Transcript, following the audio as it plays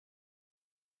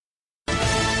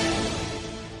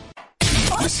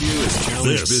This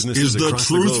is the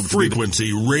Truth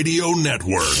Frequency Radio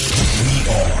Network. We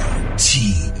are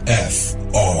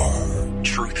TFR.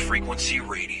 Truth Frequency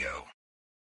Radio.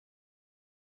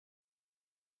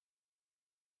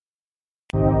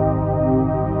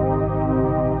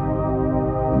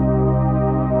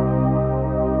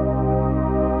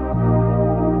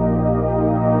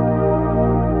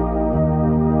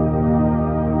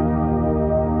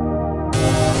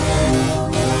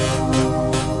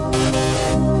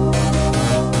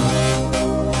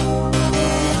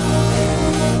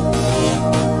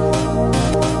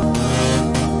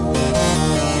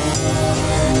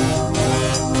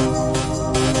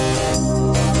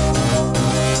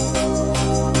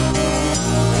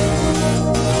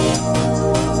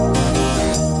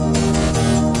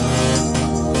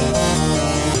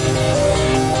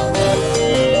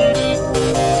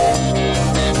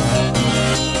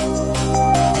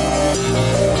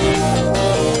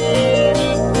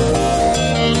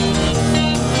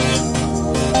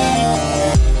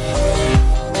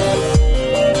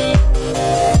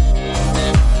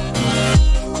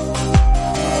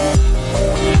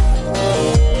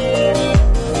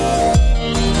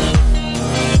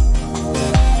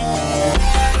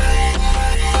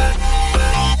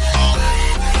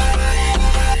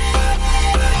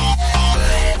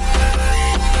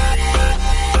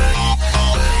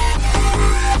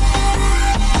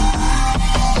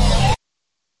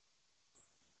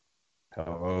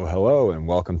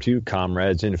 Welcome to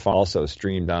Comrades in Pharmacy, also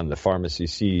streamed on the Pharmacy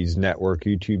Seeds Network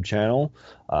YouTube channel.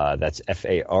 That's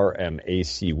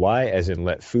FARMACY, as in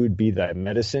Let Food Be Thy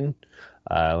Medicine.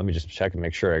 Let me just check and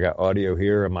make sure I got audio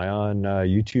here. Am I on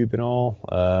YouTube and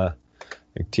all?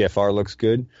 TFR looks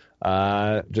good.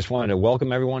 Just wanted to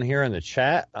welcome everyone here in the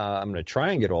chat. I'm going to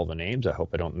try and get all the names. I hope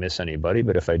I don't miss anybody,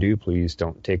 but if I do, please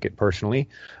don't take it personally.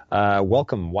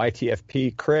 Welcome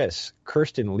YTFP Chris,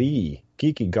 Kirsten Lee,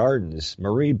 Geeky Gardens,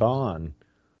 Marie Bond,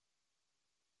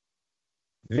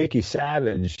 Vicky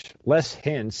Savage, Les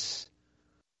Hints,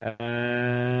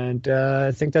 and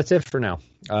I think that's it for now.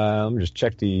 Let me just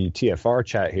check the TFR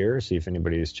chat here, see if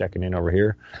anybody is checking in over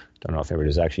here. Don't know if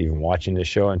anybody's actually even watching this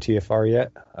show on TFR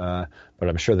yet, but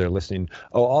I'm sure they're listening.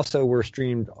 Oh, also, we're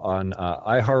streamed on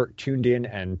iHeart, Tuned In,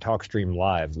 and TalkStream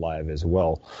Live as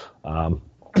well.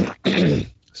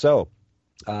 So,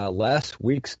 last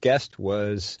week's guest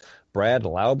was Brad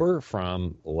Lauber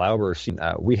from Lauber.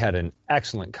 We had an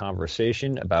excellent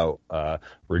conversation about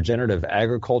regenerative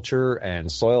agriculture and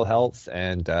soil health,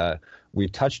 and we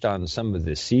touched on some of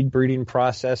the seed breeding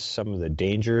process, some of the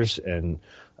dangers and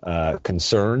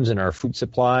concerns in our food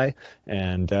supply,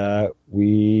 and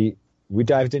we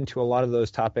dived into a lot of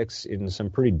those topics in some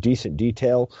pretty decent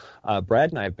detail. Brad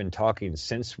and I have been talking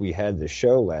since we had the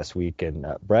show last week, and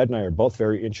Brad and I are both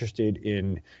very interested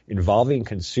in involving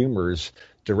consumers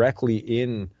directly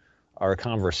in our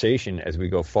conversation as we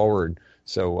go forward.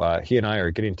 So he and I are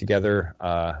getting together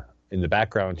in the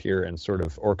background here and sort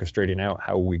of orchestrating out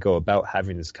how we go about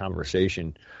having this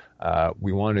conversation.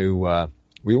 We want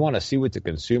to see what the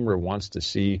consumer wants to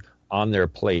see on their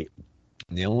plate.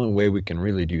 And the only way we can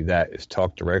really do that is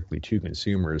talk directly to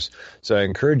consumers. So I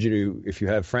encourage you to, if you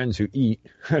have friends who eat,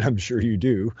 and I'm sure you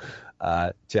do,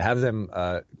 to have them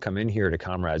come in here to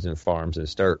Comrades and Farms and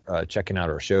start checking out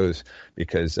our shows,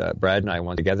 because Brad and I,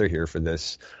 want together here for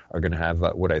this, are going to have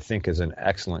what I think is an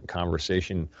excellent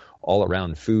conversation all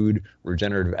around food,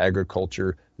 regenerative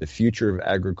agriculture, the future of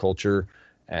agriculture,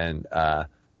 and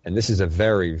this is a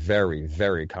very, very,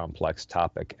 very complex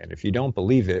topic. And if you don't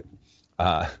believe it,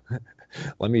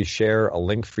 let me share a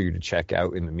link for you to check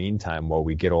out in the meantime while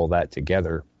we get all that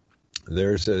together.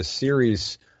 There's a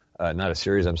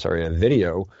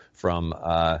video from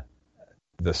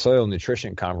the Soil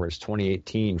Nutrition Conference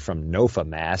 2018 from NOFA,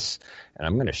 Mass. And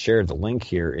I'm going to share the link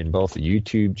here in both the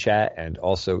YouTube chat and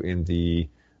also in the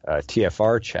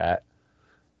TFR chat.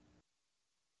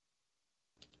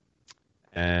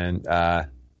 And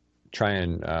try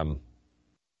and...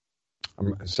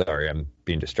 I'm sorry, I'm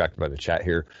being distracted by the chat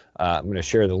here. I'm going to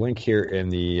share the link here in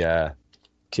the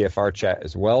TFR chat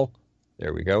as well.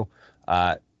 There we go.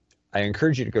 I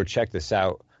encourage you to go check this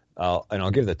out, and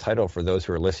I'll give the title for those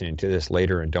who are listening to this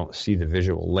later and don't see the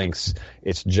visual links.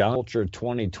 It's John Culture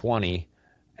 2020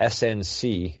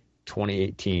 SNC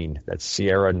 2018. That's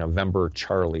Sierra November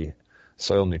Charlie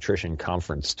Soil Nutrition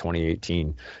Conference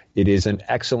 2018. It is an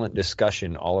excellent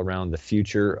discussion all around the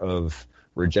future of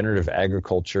regenerative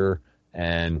agriculture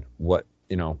and what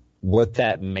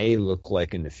that may look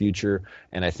like in the future.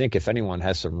 And I think if anyone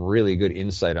has some really good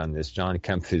insight on this, John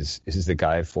Kempf is the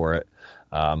guy for it.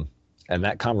 And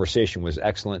that conversation was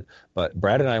excellent. But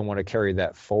Brad and I want to carry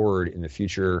that forward in the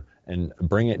future and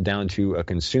bring it down to a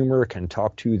consumer can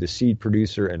talk to the seed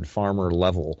producer and farmer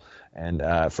level. And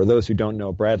for those who don't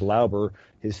know, Brad Lauber,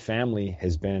 his family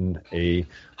has been a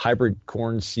hybrid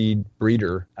corn seed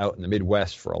breeder out in the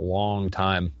Midwest for a long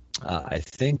time. I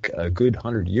think a good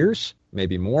 100 years,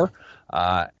 maybe more.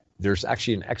 There's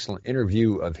actually an excellent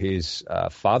interview of his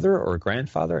father or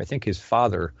grandfather. I think his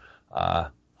father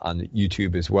on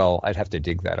YouTube as well. I'd have to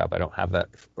dig that up. I don't have that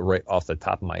right off the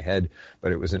top of my head,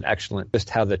 but it was an excellent, just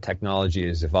how the technology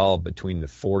has evolved between the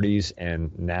 40s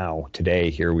and now today,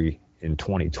 here we in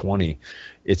 2020.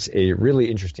 It's a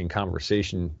really interesting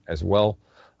conversation as well.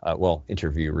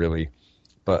 Interview really,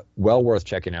 but well worth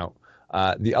checking out.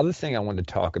 The other thing I wanted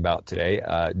to talk about today,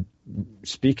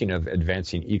 speaking of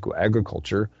advancing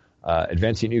eco-agriculture,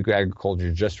 Advancing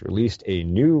Eco-Agriculture just released a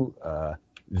new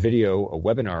video, a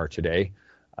webinar today.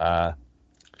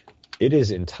 It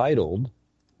is entitled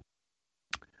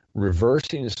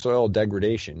Reversing Soil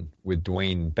Degradation with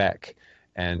Dwayne Beck.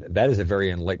 And that is a very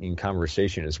enlightening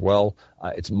conversation as well.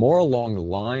 It's more along the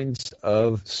lines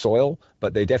of soil,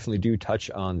 but they definitely do touch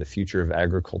on the future of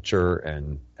agriculture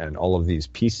and all of these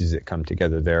pieces that come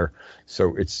together there.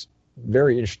 So it's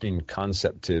very interesting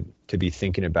concept to be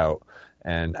thinking about.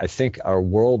 And I think our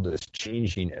world is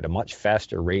changing at a much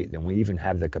faster rate than we even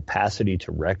have the capacity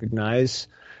to recognize.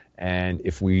 And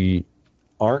if we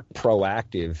aren't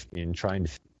proactive in trying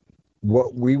to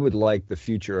what we would like the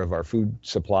future of our food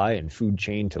supply and food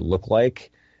chain to look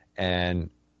like, and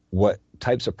what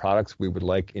types of products we would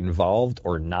like involved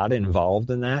or not involved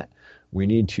in that, we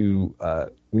need to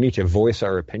voice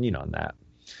our opinion on that.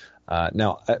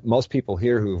 Now, most people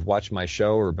here who have watched my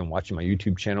show or been watching my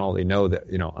YouTube channel, they know that,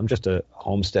 I'm just a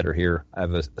homesteader here. I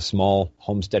have a small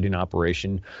homesteading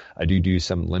operation. I do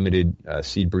some limited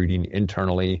seed breeding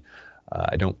internally.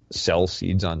 I don't sell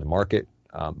seeds on the market,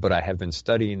 but I have been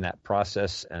studying that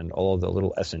process and all of the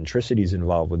little eccentricities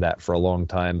involved with that for a long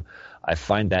time. I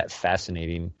find that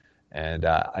fascinating. And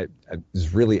I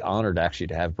was really honored actually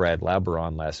to have Brad Lauber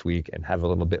on last week and have a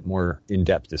little bit more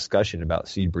in-depth discussion about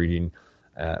seed breeding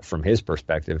from his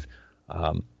perspective.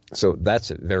 So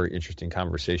that's a very interesting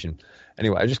conversation.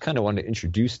 Anyway, I just kind of wanted to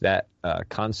introduce that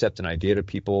concept and idea to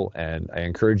people, and I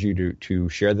encourage you to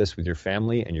share this with your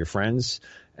family and your friends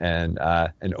and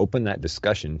open that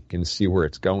discussion. You can see where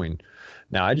it's going.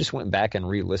 Now, I just went back and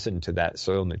re-listened to that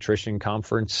Soil Nutrition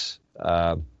Conference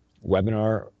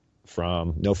webinar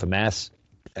from NOFAMAS,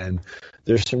 and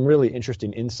there's some really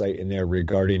interesting insight in there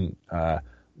regarding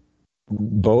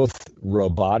both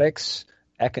robotics.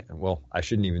 I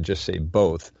shouldn't even just say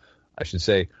both. I should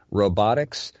say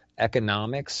robotics,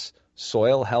 economics,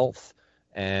 soil health,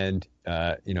 and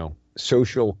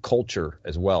social culture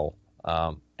as well.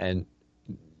 And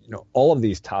all of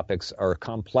these topics are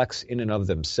complex in and of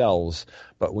themselves,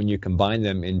 but when you combine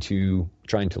them into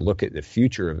trying to look at the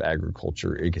future of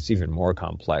agriculture, it gets even more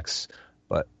complex.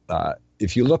 But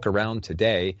if you look around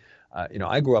today,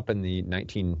 I grew up in the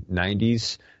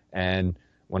 1990s, and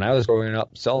when I was growing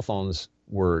up, cell phones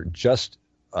were just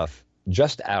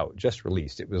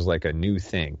released. It was like a new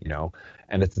thing,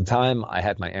 And at the time, I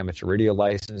had my amateur radio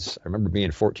license. I remember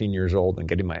being 14 years old and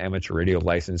getting my amateur radio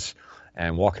license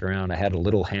and walking around. I had a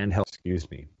little handheld,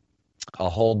 I'll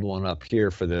hold one up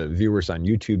here for the viewers on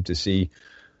YouTube to see.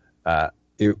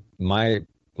 My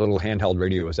little handheld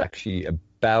radio was actually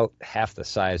about half the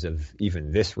size of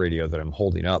even this radio that I'm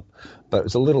holding up, but it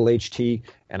was a little HT,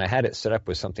 and I had it set up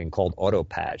with something called Auto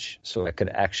Patch, so I could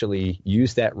actually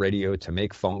use that radio to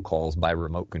make phone calls by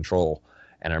remote control.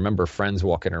 And I remember friends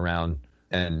walking around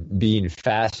and being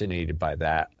fascinated by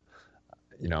that,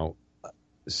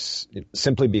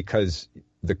 simply because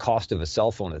the cost of a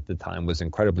cell phone at the time was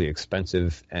incredibly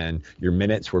expensive, and your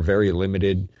minutes were very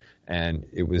limited, and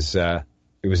it was a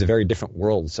very different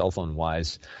world cell phone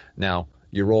wise. Now,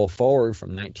 you roll forward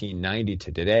from 1990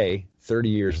 to today, 30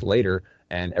 years later,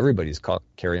 and everybody's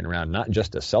carrying around not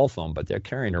just a cell phone, but they're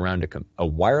carrying around a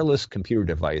wireless computer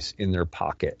device in their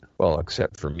pocket. Well,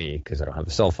 except for me, because I don't have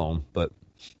a cell phone, but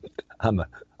I'm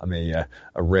a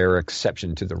rare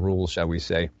exception to the rules, shall we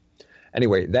say.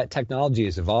 Anyway, that technology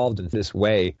has evolved in this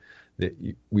way that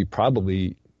we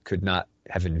probably could not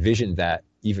have envisioned that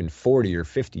even 40 or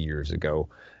 50 years ago.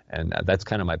 And that's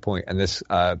kind of my point. And this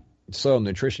Soil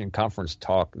Nutrition Conference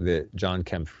talk that John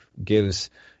Kempf gives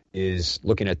is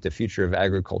looking at the future of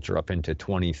agriculture up into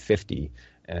 2050.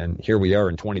 And here we are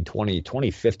in 2020.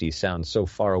 2050 sounds so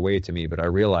far away to me, but I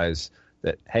realize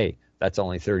that, hey, that's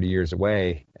only 30 years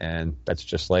away. And that's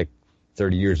just like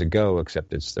 30 years ago,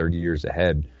 except it's 30 years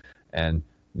ahead. And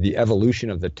the evolution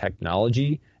of the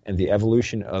technology and the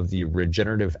evolution of the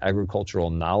regenerative agricultural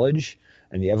knowledge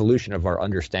and the evolution of our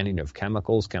understanding of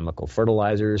chemicals, chemical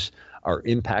fertilizers, our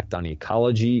impact on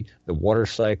ecology, the water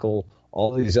cycle,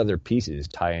 all these other pieces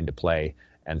tie into play.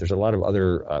 And there's a lot of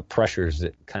other pressures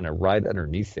that kind of ride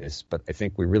underneath this, but I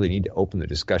think we really need to open the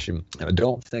discussion. I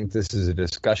don't think this is a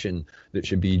discussion that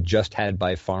should be just had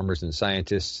by farmers and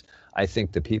scientists. I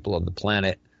think the people of the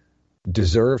planet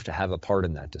deserve to have a part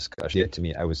in that discussion. To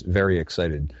me, I was very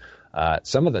excited.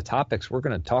 Some of the topics we're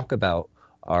going to talk about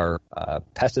are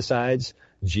pesticides,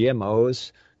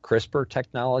 GMOs, CRISPR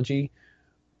technology.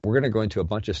 We're going to go into a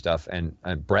bunch of stuff, and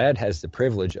Brad has the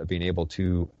privilege of being able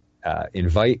to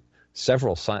invite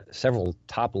several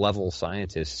top-level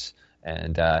scientists,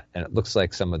 and it looks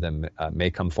like some of them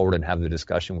may come forward and have the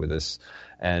discussion with us.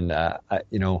 And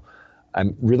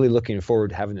I'm really looking forward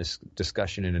to having this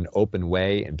discussion in an open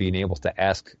way and being able to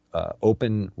ask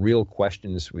open, real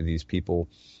questions with these people,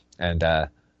 and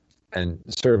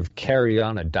sort of carry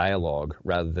on a dialogue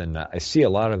rather than I see a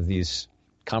lot of these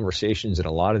conversations and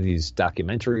a lot of these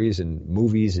documentaries and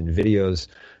movies and videos.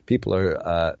 People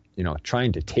are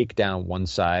trying to take down one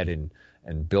side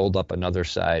and build up another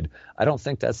side. I don't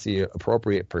think that's the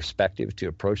appropriate perspective to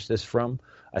approach this from.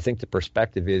 I think the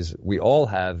perspective is we all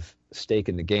have stake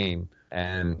in the game,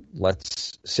 and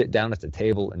let's sit down at the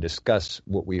table and discuss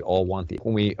what we all want.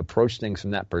 When we approach things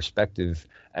from that perspective,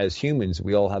 as humans,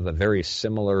 we all have a very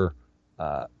similar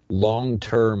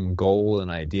long-term goal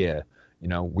and idea.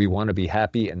 We want to be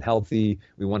happy and healthy.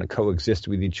 We want to coexist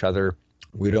with each other.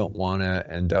 We don't want to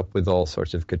end up with all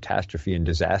sorts of catastrophe and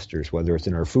disasters, whether it's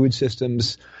in our food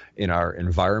systems, in our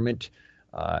environment,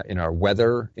 in our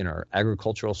weather, in our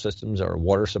agricultural systems, our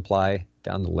water supply,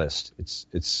 down the list.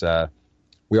 It's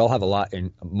we all have a lot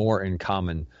more in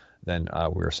common than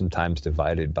we're sometimes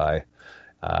divided by.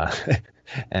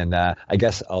 And I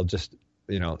guess I'll just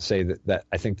say that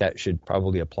I think that should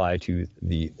probably apply to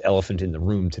the elephant in the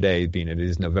room today, being it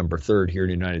is November 3rd here in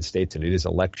the United States and it is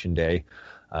election day.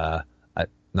 I'm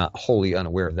not wholly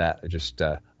unaware of that.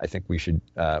 I think we should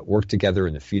work together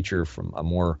in the future from a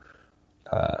more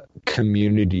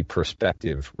community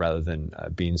perspective rather than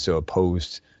being so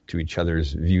opposed to each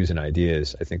other's views and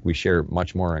ideas. I think we share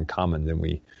much more in common than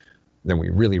we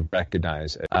really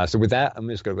recognize. So with that, I'm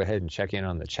just going to go ahead and check in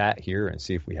on the chat here and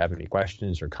see if we have any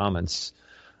questions or comments.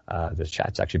 The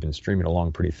chat's actually been streaming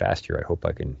along pretty fast here. I hope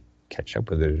I can catch up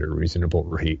with it at a reasonable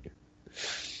rate.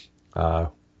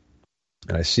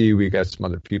 And I see we got some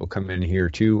other people come in here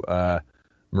too.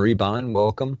 Marie Bond,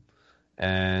 welcome.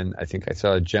 And I think I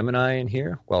saw Gemini in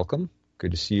here. Welcome.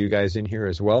 Good to see you guys in here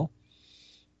as well.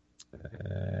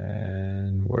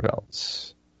 And what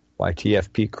else?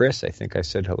 YTFP Chris, I think I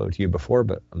said hello to you before,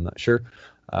 but I'm not sure.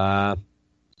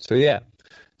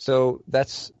 So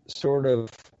that's sort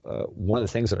of one of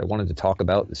the things that I wanted to talk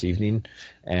about this evening.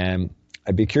 And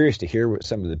I'd be curious to hear what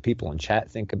some of the people in chat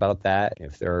think about that.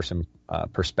 If there are some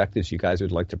perspectives you guys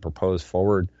would like to propose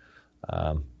forward,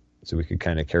 so we could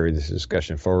kind of carry this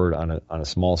discussion forward on a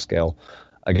small scale.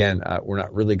 Again, we're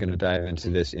not really going to dive into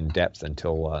this in depth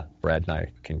until Brad and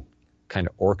I can kind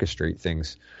of orchestrate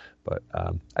things. But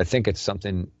I think it's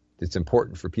something that's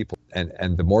important for people.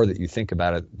 And the more that you think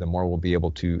about it, the more we'll be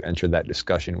able to enter that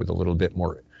discussion with a little bit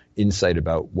more insight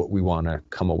about what we want to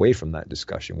come away from that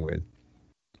discussion with.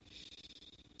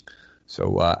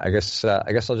 So I guess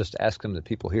I'll just ask them, the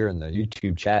people here in the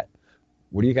YouTube chat,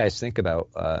 what do you guys think about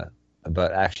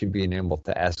actually being able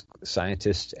to ask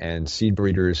scientists and seed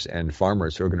breeders and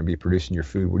farmers who are going to be producing your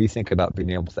food? What do you think about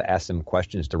being able to ask them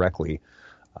questions directly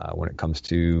when it comes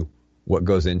to what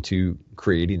goes into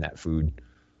creating that food?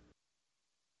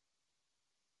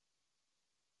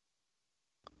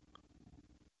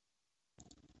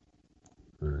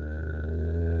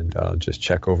 And I'll just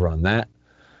check over on that.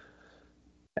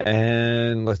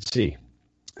 And let's see.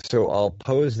 So I'll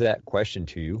pose that question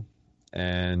to you.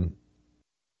 And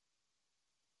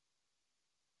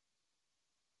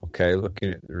okay,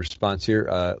 looking at the response here,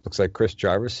 looks like Chris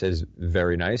Jarvis says,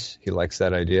 very nice. He likes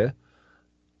that idea.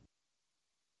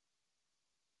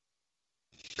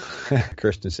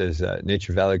 Kristen says,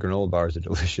 Nature Valley granola bars are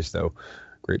delicious, though.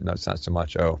 Grape nuts, not so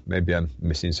much. Oh, maybe I'm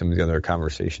missing some of the other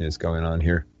conversation that's going on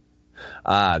here.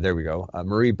 There we go.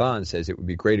 Marie Bond says it would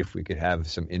be great if we could have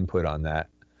some input on that.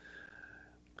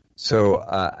 So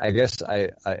I guess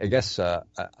I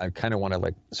kind of want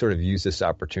to sort of use this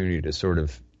opportunity to sort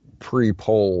of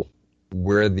pre-poll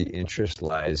where the interest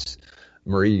lies.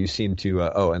 Marie, you seem to,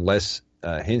 and Les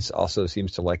Hintz also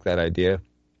seems to like that idea.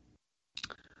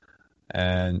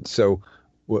 And so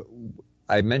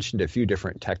I mentioned a few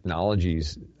different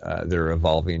technologies that are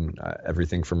evolving,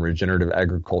 everything from regenerative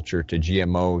agriculture to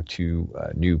GMO to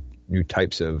new new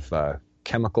types of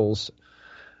chemicals,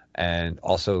 and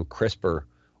also CRISPR.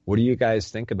 What do you guys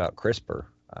think about CRISPR?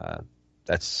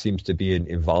 That seems to be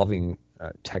an evolving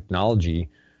technology,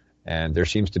 and there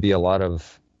seems to be a lot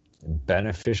of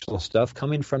beneficial stuff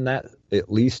coming from that,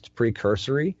 at least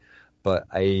precursory. But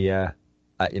I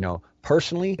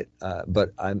personally,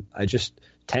 but I just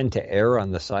tend to err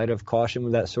on the side of caution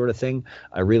with that sort of thing.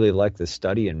 I really like the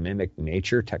study and mimic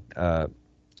nature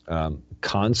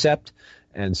concept,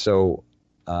 and so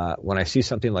when I see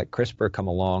something like CRISPR come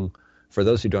along, for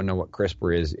those who don't know what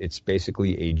CRISPR is, it's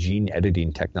basically a gene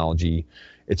editing technology.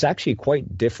 It's actually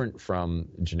quite different from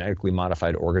genetically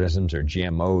modified organisms or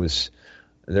GMOs.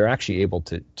 They're actually able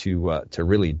to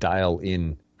really dial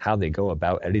in how they go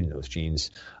about editing those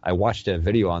genes. I watched a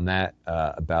video on that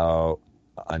about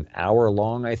an hour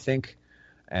long, I think,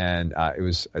 and it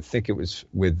was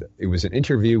an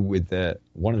interview with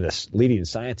one of the leading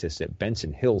scientists at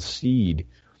Benson Hill Seed.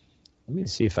 Let me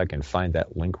see if I can find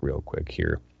that link real quick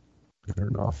here. I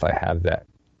don't know if I have that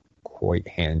quite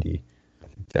handy. I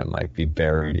think that might be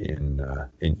buried in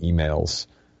emails.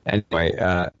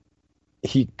 Anyway,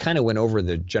 he kind of went over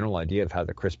the general idea of how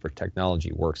the CRISPR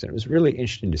technology works, and it was really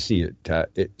interesting to see it.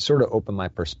 It sort of opened my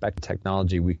perspective.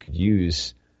 Technology we could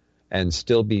use and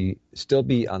still be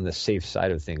on the safe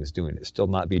side of things doing it, still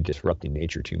not be disrupting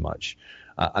nature too much.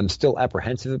 I'm still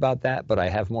apprehensive about that, but I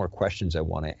have more questions I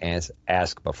want to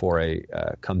ask before I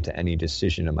come to any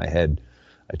decision in my head.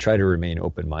 I try to remain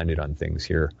open-minded on things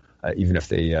here, even if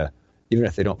they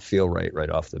don't feel right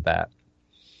off the bat.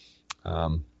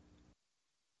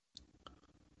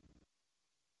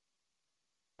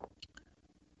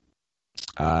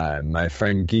 My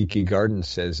friend Geeky Garden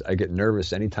says, I get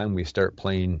nervous anytime we start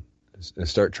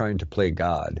trying to play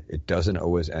God. It doesn't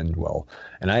always end well.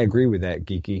 And I agree with that,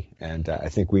 Geeky. And I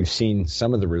think we've seen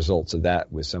some of the results of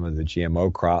that with some of the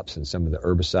GMO crops and some of the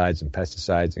herbicides and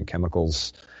pesticides and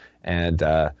chemicals. And,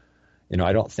 I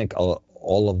don't think all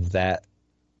of that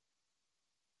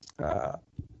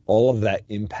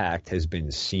impact has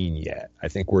been seen yet. I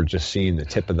think we're just seeing the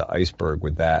tip of the iceberg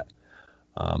with that.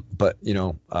 But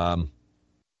I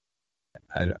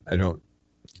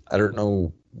don't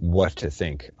know what to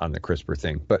think on the CRISPR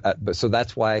thing. But so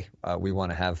that's why we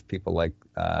want to have people like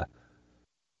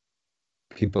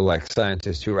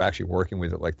scientists who are actually working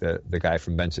with it, like the guy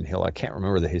from Benson Hill. I can't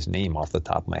remember his name off the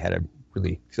top of my head. I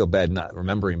really feel bad not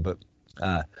remembering, but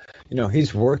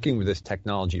he's working with this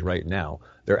technology right now.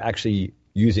 They're actually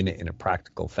using it in a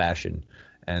practical fashion.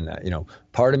 And,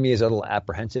 part of me is a little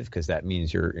apprehensive because that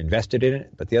means you're invested in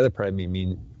it. But the other part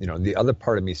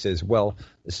of me says, well,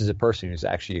 this is a person who's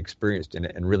actually experienced in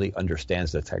it and really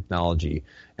understands the technology.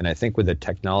 And I think with the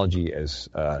technology as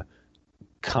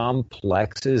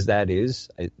complex as that is,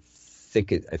 I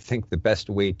think the best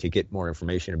way to get more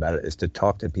information about it is to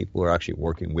talk to people who are actually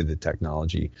working with the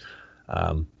technology.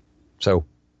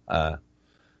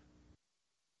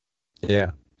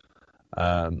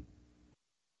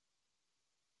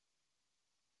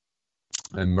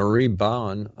 And Marie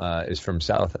Bond is from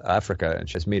South Africa, and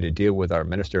she has made a deal with our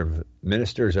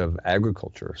ministers of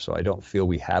agriculture, so I don't feel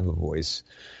we have a voice.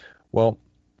 Well,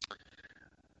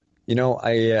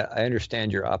 I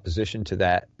understand your opposition to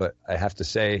that, but I have to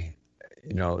say,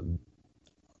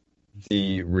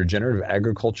 the regenerative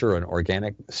agriculture and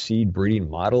organic seed breeding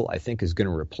model, I think, is going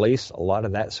to replace a lot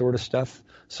of that sort of stuff.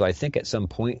 So I think at some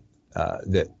point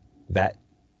that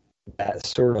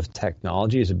sort of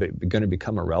technology is going to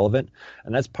become irrelevant.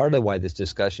 And that's part of why this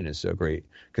discussion is so great,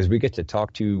 because we get to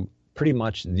talk to pretty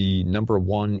much the number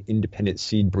one independent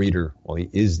seed breeder. Well, he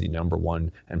is the number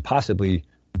one and possibly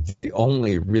the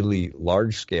only really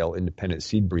large-scale independent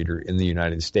seed breeder in the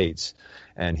United States.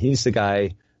 And he's the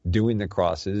guy doing the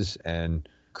crosses and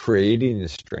creating the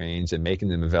strains and making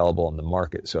them available on the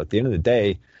market. So at the end of the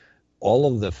day,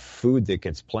 all of the food that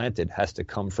gets planted has to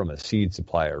come from a seed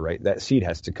supplier, right? That seed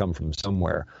has to come from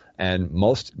somewhere. And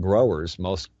most growers,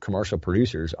 most commercial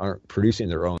producers aren't producing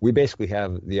their own. We basically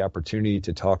have the opportunity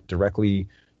to talk directly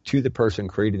to the person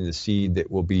creating the seed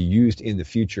that will be used in the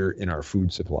future in our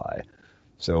food supply.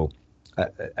 So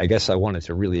I guess I wanted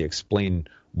to really explain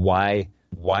why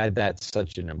that's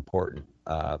such an important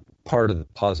part of the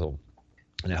puzzle.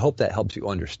 And I hope that helps you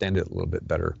understand it a little bit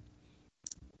better.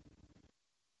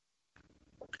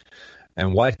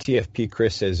 And YTFP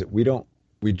Chris says,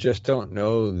 we just don't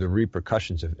know the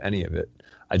repercussions of any of it.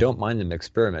 I don't mind them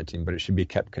experimenting, but it should be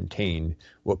kept contained.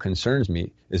 What concerns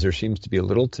me is there seems to be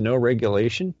little to no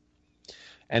regulation.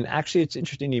 And actually, it's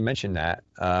interesting you mentioned that.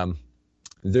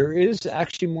 There is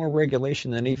actually more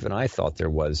regulation than even I thought there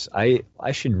was. I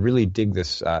should really dig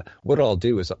this. What I'll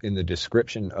do is in the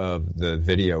description of the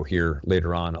video here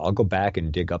later on, I'll go back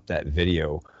and dig up that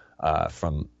video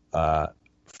from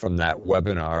that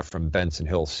webinar from Benson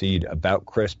Hill Seed about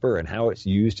CRISPR and how it's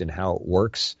used and how it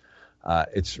works.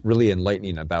 It's really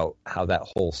enlightening about how that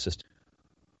whole system.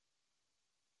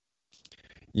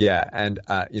 Yeah, and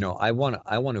I want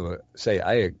to say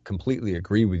I completely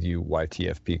agree with you,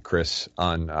 YTFP Chris,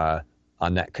 on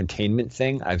that containment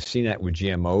thing. I've seen that with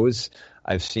GMOs.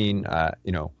 I've seen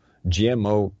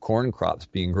GMO corn crops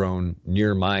being grown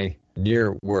near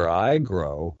where I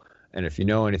grow. And if you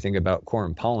know anything about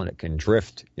corn pollen, it can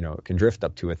drift. It can drift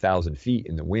up to 1,000 feet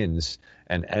in the winds,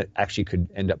 and actually could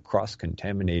end up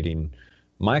cross-contaminating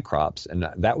my crops. And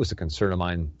that was a concern of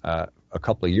mine a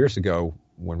couple of years ago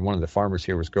when one of the farmers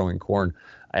here was growing corn.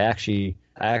 I actually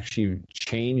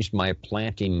changed my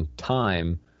planting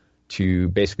time to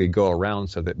basically go around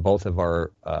so that both of our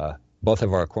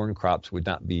corn crops would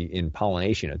not be in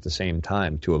pollination at the same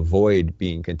time to avoid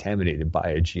being contaminated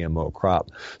by a GMO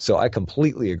crop. So I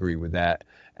completely agree with that.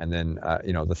 And then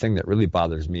the thing that really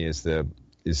bothers me is that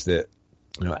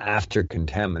after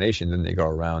contamination, then they go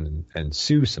around and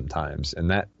sue sometimes,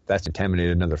 and that's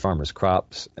contaminated another farmer's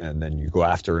crops, and then you go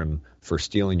after him for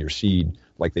stealing your seed,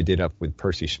 like they did up with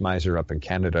Percy Schmeiser up in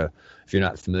Canada. If you're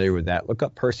not familiar with that, look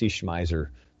up Percy Schmeiser.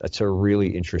 That's a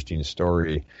really interesting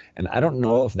story, and I don't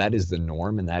know if that is the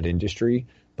norm in that industry,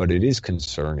 but it is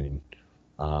concerning.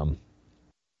 Bomber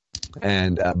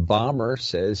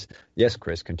says, yes,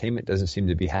 Chris, containment doesn't seem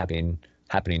to be happening,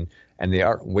 and they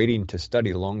are waiting to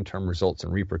study long-term results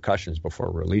and repercussions before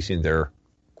releasing their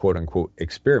quote-unquote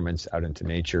experiments out into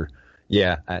nature.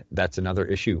 Yeah, that's another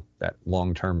issue, that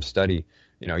long-term study.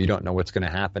 You don't know what's going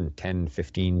to happen 10,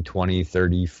 15, 20,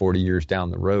 30, 40 years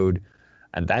down the road.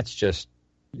 And that's just,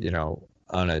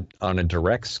 on a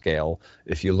direct scale.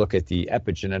 If you look at the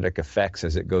epigenetic effects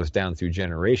as it goes down through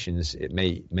generations, it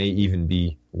may even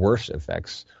be worse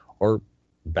effects or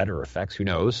better effects, who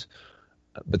knows?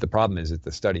 But the problem is that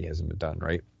the study hasn't been done,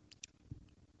 right?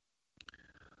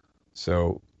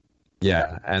 So,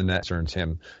 yeah, and that concerns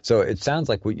him. So it sounds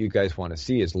like what you guys want to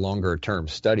see is longer term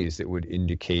studies that would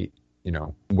indicate,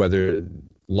 whether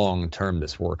long term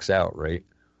this works out, right?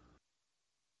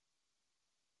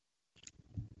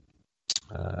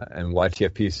 And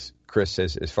YTFP Chris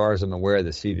says, as far as I'm aware,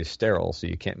 the seed is sterile, so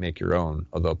you can't make your own.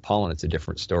 Although pollen, it's a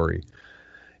different story.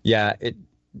 Yeah,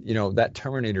 that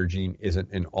terminator gene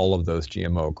isn't in all of those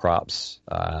GMO crops.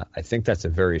 I think that's a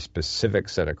very specific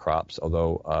set of crops,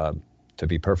 although, to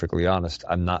be perfectly honest,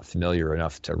 I'm not familiar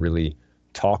enough to really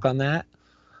talk on that.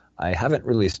 I haven't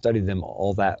really studied them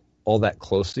all that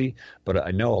closely, but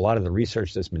I know a lot of the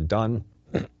research that's been done,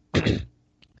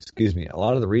 excuse me, a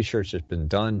lot of the research that's been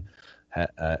done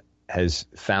has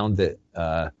found that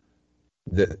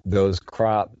those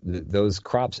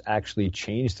crops actually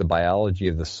change the biology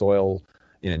of the soil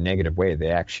in a negative way.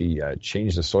 They actually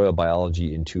change the soil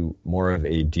biology into more of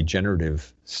a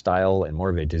degenerative style and more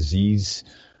of a not disease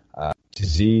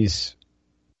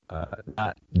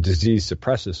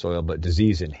suppressive soil, but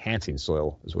disease enhancing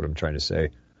soil is what I'm trying to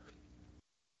say.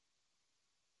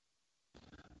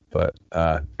 But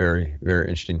very, very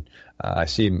interesting. I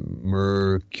see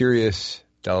Mercurius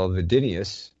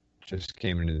Dalvidinius just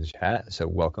came into the chat, so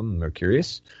welcome,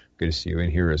 Mercurius. Good to see you in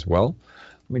here as well.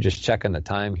 Let me just check on the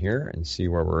time here and see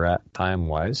where we're at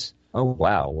time-wise. Oh,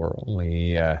 wow, we're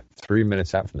only 3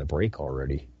 minutes out from the break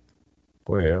already.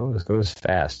 Boy, it always goes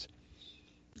fast.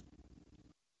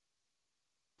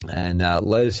 And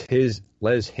Les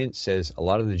Hint says, a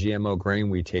lot of the GMO grain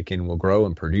we take in will grow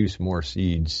and produce more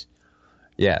seeds.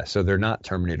 Yeah, so they're not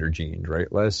terminator gened,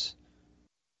 right, Les?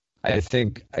 I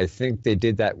think they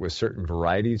did that with certain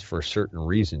varieties for certain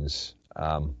reasons.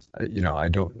 I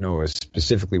don't know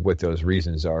specifically what those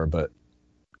reasons are, but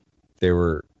they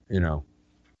were, they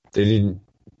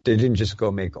didn't just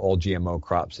go make all GMO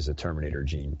crops as a terminator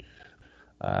gene.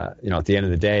 At the end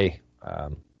of the day,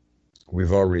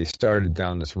 we've already started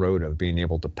down this road of being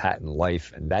able to patent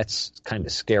life, and that's kind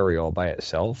of scary all by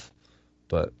itself.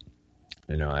 But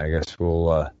I guess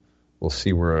we'll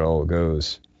see where it all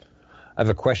goes. I have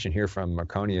a question here from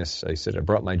Marconius. I said, I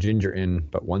brought my ginger in,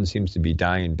 but one seems to be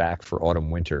dying back for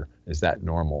autumn winter. Is that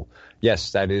normal?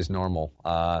 Yes, that is normal.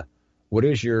 What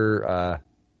is your,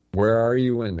 where are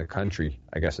you in the country?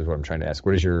 I guess is what I'm trying to ask.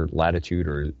 What is your latitude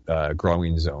or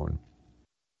growing zone?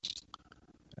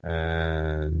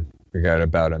 And we got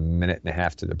about a minute and a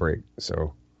half to the break,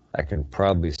 so I can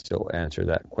probably still answer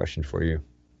that question for you.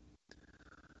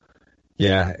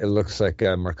 Yeah, it looks like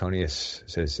Marconius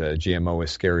says GMO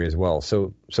is scary as well.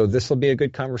 So this will be a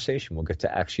good conversation. We'll get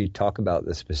to actually talk about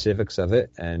the specifics of it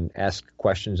and ask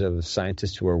questions of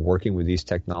scientists who are working with these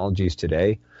technologies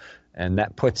today. And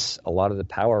that puts a lot of the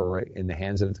power right in the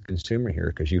hands of the consumer here,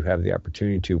 because you have the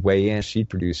opportunity to weigh in seed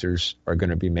producers are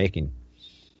going to be making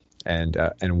and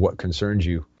what concerns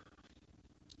you.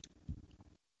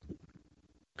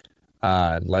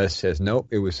 Les says, nope,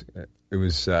 it was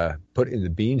put in the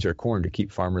beans or corn to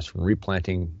keep farmers from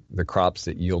replanting the crops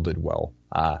that yielded well.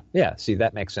 Yeah, see,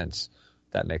 that makes sense.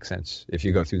 That makes sense. If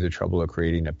you go through the trouble of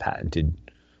creating a patented,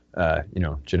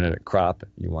 genetic crop,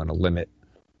 you want to limit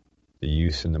the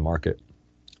use in the market.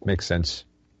 Makes sense.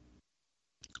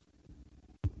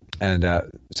 And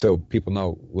so people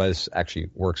know Les actually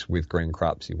works with grain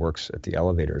crops. He works at the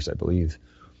elevators, I believe.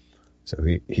 So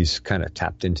he's kind of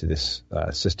tapped into this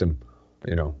system,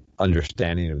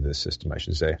 understanding of this system, I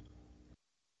should say.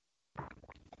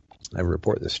 I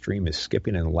report the stream is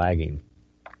skipping and lagging.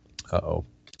 Uh-oh.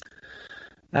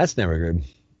 That's never good.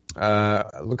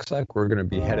 Looks like we're going to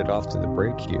be headed off to the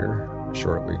break here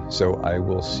shortly. So I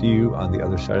will see you on the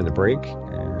other side of the break,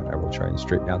 and I will try and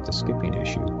straighten out the skipping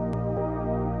issue.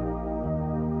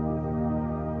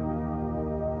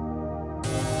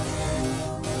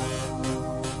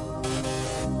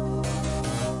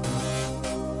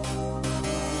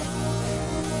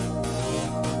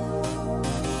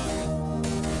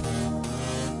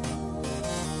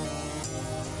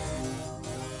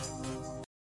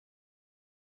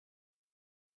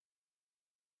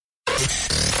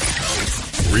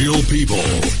 Real people,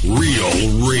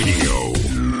 real radio.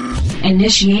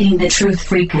 Initiating the truth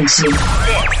frequency.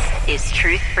 This is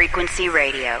Truth Frequency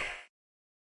Radio.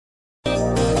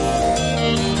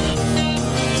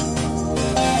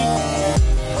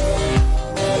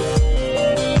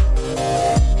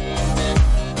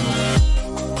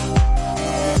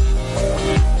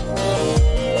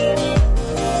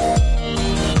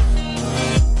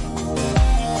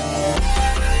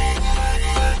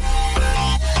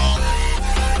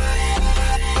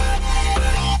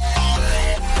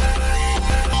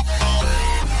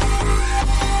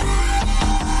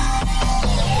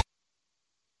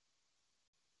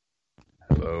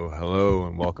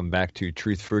 Welcome back to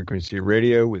Truth Frequency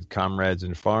Radio with Comrades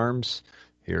in Farms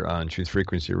here on Truth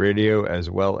Frequency Radio, as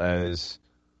well as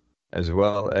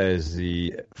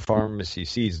the Pharmacy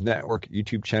Seeds Network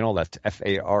YouTube channel. That's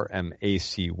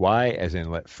FARMACY, as in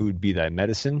Let Food Be Thy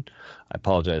Medicine. I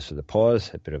apologize for the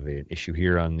pause. A bit of an issue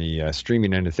here on the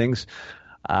streaming end of things.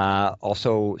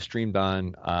 Also streamed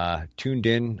on Tuned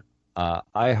In,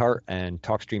 iHeart, and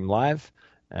TalkStream Live.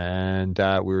 And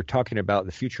we were talking about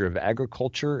the future of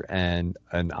agriculture and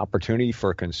an opportunity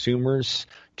for consumers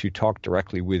to talk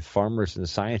directly with farmers and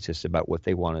scientists about what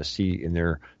they want to see in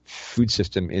their food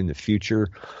system in the future.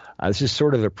 This is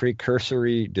sort of a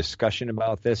precursory discussion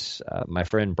about this. My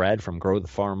friend Brad from Grow the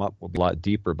Farm Up will be a lot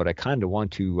deeper, but I kind of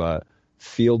want to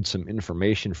field some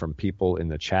information from people in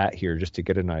the chat here just to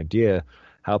get an idea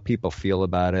how people feel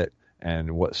about it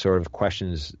and what sort of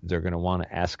questions they're going to want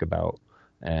to ask about.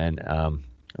 And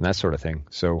that sort of thing.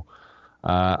 So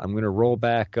I'm going to roll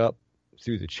back up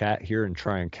through the chat here and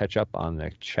try and catch up on the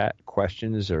chat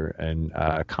questions and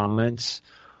comments.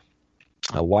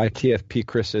 YTFP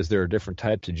Chris says there are different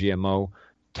types of GMO.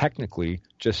 Technically,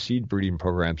 just seed breeding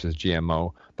programs as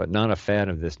GMO, but not a fan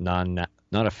of this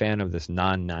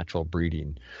non-natural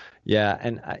breeding. Yeah,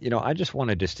 and I just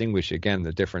want to distinguish again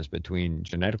the difference between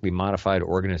genetically modified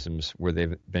organisms where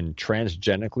they've been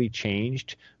transgenically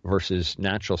changed versus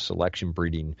natural selection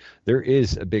breeding. There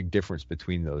is a big difference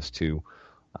between those two.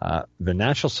 The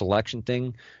natural selection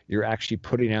thing, you're actually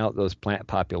putting out those plant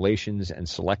populations and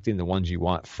selecting the ones you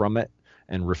want from it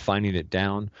and refining it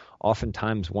down.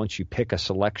 Oftentimes, once you pick a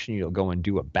selection, you'll go and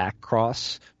do a back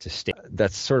cross to stay.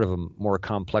 That's sort of a more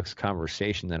complex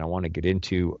conversation than I want to get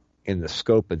into in the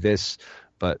scope of this,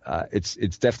 but it's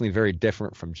definitely very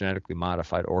different from genetically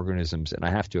modified organisms. And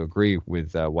I have to agree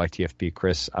with YTFP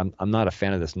Chris. I'm not a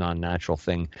fan of this non-natural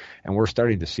thing, and we're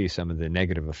starting to see some of the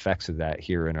negative effects of that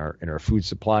here in our food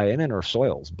supply and in our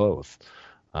soils, both.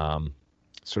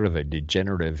 Sort of a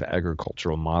degenerative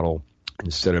agricultural model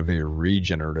instead of a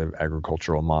regenerative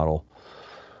agricultural model.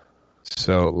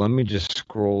 So let me just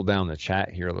scroll down the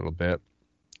chat here a little bit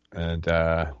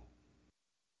and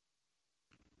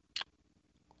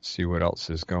see what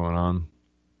else is going on.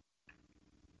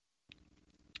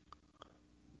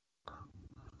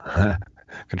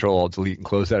 Control Alt Delete and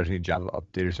close out any Java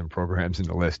updaters and programs in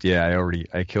the list. Yeah,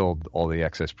 I killed all the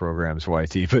excess programs,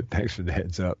 YT, but thanks for the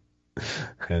heads up.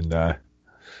 And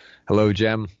hello,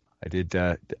 Jem. I did.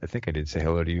 I think I did say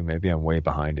hello to you. Maybe I'm way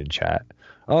behind in chat.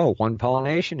 Oh, One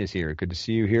Pollination is here. Good to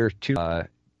see you here too.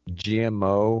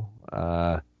 GMO,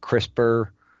 CRISPR,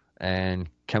 and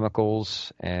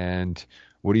chemicals. And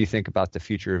what do you think about the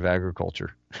future of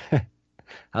agriculture?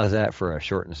 How's that for a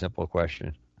short and simple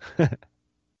question?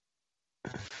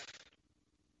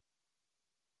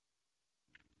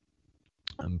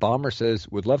 Bomber says,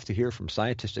 would love to hear from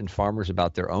scientists and farmers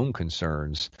about their own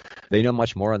concerns. They know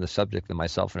much more on the subject than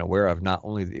myself and aware of not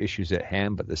only the issues at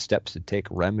hand, but the steps to take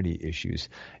remedy issues.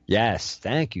 Yes,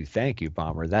 thank you,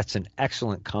 Bomber. That's an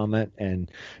excellent comment.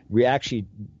 And we actually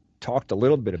talked a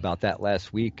little bit about that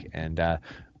last week. And,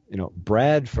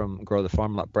 Brad from Grow the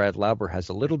Farm, Brad Lauber, has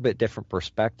a little bit different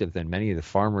perspective than many of the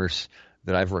farmers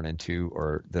that I've run into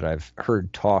or that I've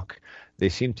heard talk. They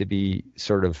seem to be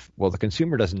sort of, well, the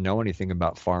consumer doesn't know anything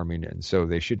about farming, and so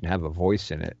they shouldn't have a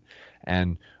voice in it.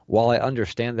 And while I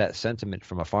understand that sentiment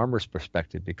from a farmer's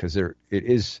perspective, because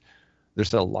there's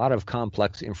a lot of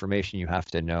complex information you have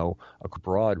to know, a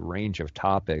broad range of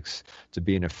topics to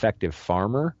be an effective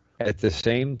farmer. At the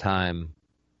same time,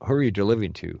 who are you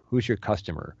delivering to? Who's your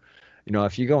customer?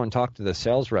 If you go and talk to the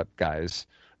sales rep guys,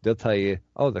 they'll tell you,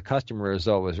 oh, the customer is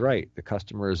always right. The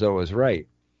customer is always right.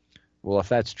 Well, if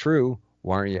that's true,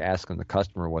 why aren't you asking the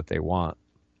customer what they want?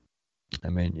 I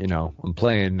mean, I'm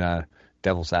playing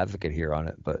devil's advocate here on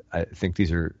it, but I think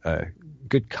these are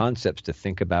good concepts to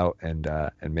think about, and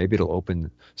maybe it'll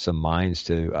open some minds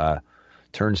to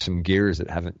turn some gears that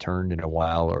haven't turned in a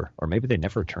while, or maybe they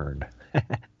never turned.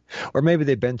 Or maybe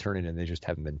they've been turning and they just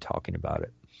haven't been talking about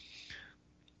it.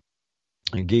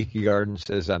 And Geeky Garden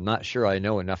says, I'm not sure I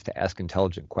know enough to ask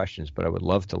intelligent questions, but I would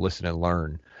love to listen and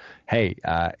learn. Hey,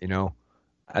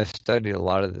 I've studied a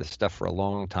lot of this stuff for a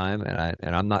long time,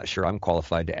 and I'm not sure I'm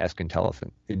qualified to ask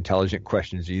intelligent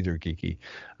questions either, Geeky.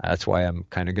 That's why I'm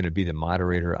kind of going to be the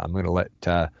moderator. I'm going to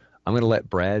let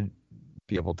Brad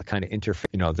be able to kind of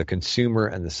interface, the consumer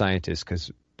and the scientist,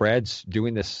 because Brad's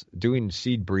doing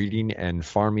seed breeding and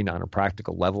farming on a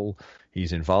practical level.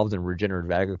 He's involved in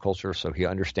regenerative agriculture, so he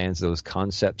understands those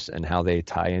concepts and how they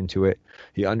tie into it.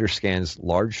 He understands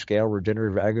large-scale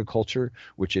regenerative agriculture,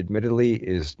 which admittedly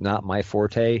is not my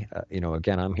forte.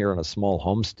 Again, I'm here on a small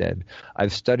homestead.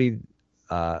 I've studied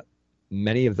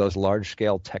many of those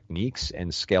large-scale techniques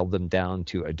and scaled them down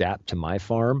to adapt to my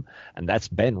farm, and that's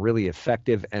been really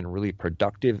effective and really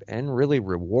productive and really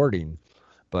rewarding.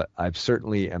 But I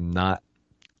certainly am not,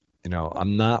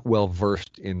 I'm not well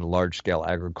versed in large-scale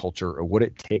agriculture or what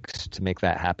it takes to make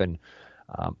that happen.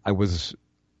 I was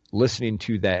listening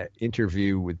to that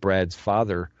interview with Brad's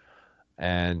father,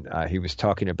 and he was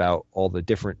talking about all the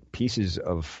different pieces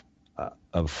of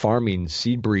farming,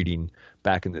 seed breeding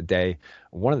back in the day.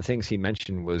 One of the things he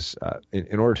mentioned was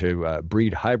in order to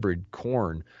breed hybrid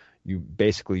corn, you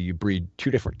breed two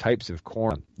different types of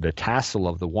corn. The tassel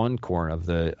of the one corn of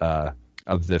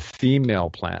the female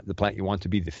plant, the plant you want to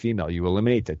be the female, you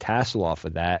eliminate the tassel off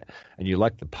of that, and you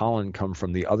let the pollen come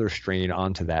from the other strain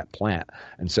onto that plant.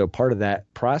 And so part of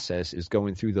that process is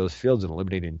going through those fields and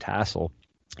eliminating tassel.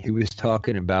 He was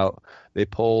talking about they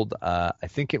pulled, I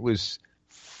think it was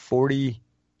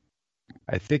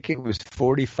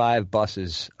 45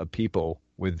 buses of people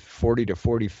with 40 to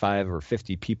 45 or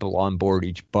 50 people on board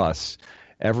each bus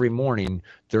every morning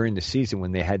during the season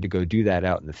when they had to go do that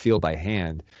out in the field by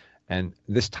hand. And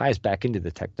this ties back into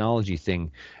the technology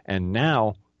thing. And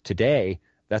now, today,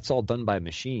 that's all done by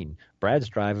machine. Brad's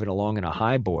driving along in a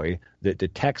highboy that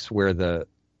detects where the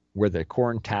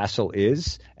corn tassel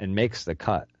is and makes the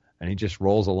cut. And he just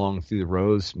rolls along through the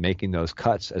rows, making those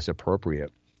cuts as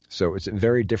appropriate. So it's a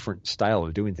very different style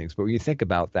of doing things. But when you think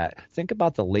about that, think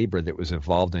about the labor that was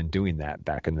involved in doing that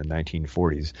back in the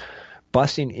 1940s.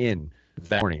 Busing in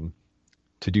that morning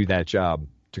to do that job,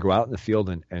 to go out in the field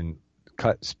and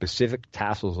cut specific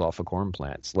tassels off of corn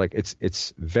plants. Like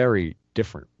it's very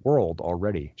different world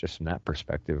already, just from that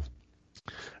perspective.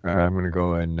 All right, I'm going to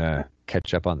go and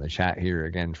catch up on the chat here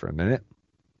again for a minute.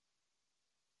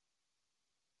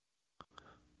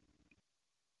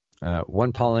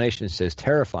 One Pollination says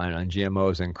terrifying on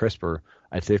GMOs and CRISPR.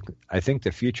 I think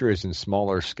the future is in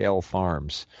smaller scale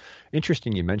farms.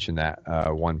 Interesting you mentioned that,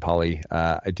 One Polly.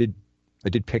 I did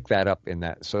pick that up in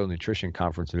that soil nutrition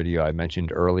conference video I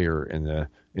mentioned earlier in the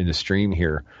stream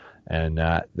here, and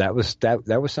that was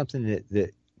something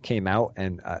that came out.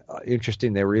 And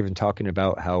interesting, they were even talking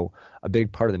about how a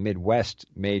big part of the Midwest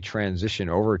may transition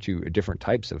over to different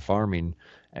types of farming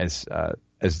as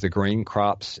the grain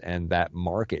crops and that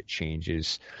market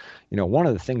changes. One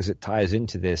of the things that ties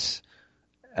into this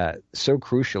so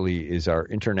crucially is our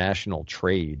international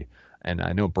trade. And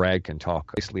I know Brad can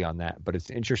talk nicely on that, but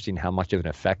it's interesting how much of an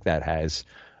effect that has.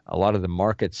 a lot of the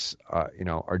markets,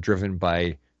 are driven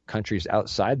by countries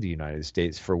outside the United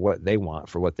States for what they want,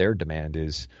 for what their demand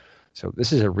is. So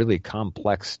this is a really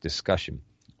complex discussion,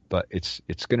 but it's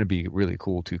going to be really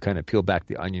cool to kind of peel back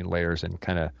the onion layers and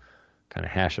kind of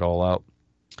hash it all out.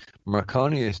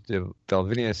 Marconius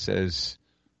Delvinia says,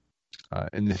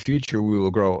 in the future we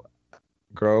will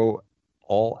grow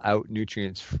all out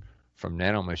nutrients from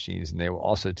nanomachines, and they will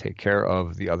also take care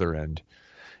of the other end.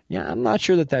 Yeah, I'm not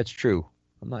sure that that's true.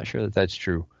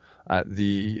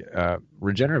 The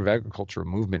regenerative agriculture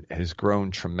movement has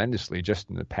grown tremendously just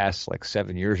in the past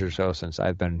 7 years or so since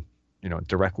I've been,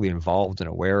 directly involved and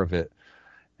aware of it.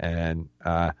 And,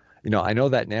 I know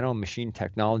that nanomachine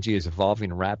technology is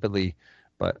evolving rapidly,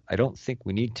 but I don't think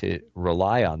we need to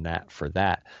rely on that for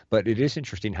that. But it is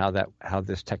interesting how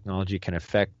this technology can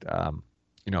affect,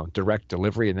 direct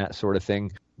delivery and that sort of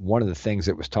thing. One of the things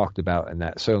that was talked about in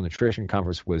that soil nutrition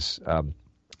conference was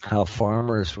how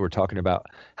farmers were talking about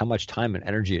how much time and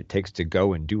energy it takes to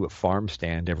go and do a farm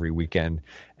stand every weekend,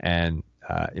 and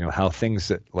how things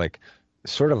that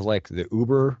sort of like the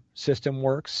Uber system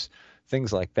works,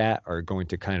 things like that are going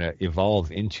to kind of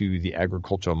evolve into the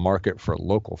agricultural market for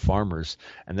local farmers,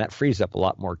 and that frees up a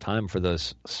lot more time for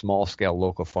those small scale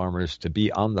local farmers to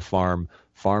be on the farm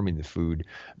farming the food.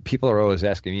 People are always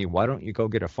asking me, why don't you go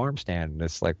get a farm stand? And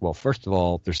it's like, well, first of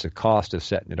all, there's the cost of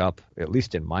setting it up. At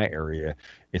least in my area,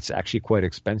 it's actually quite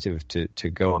expensive to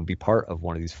go and be part of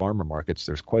one of these farmer markets.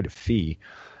 There's quite a fee.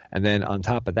 And then on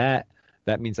top of that,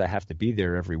 that means I have to be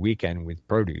there every weekend with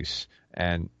produce.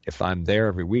 And if I'm there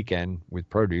every weekend with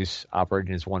produce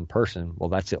operating as one person, well,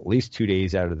 that's at least 2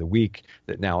 days out of the week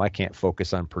that now I can't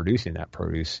focus on producing that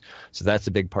produce. So that's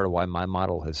a big part of why my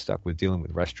model has stuck with dealing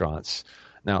with restaurants.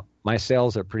 Now, my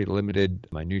sales are pretty limited,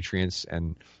 my nutrients,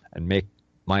 and make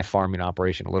my farming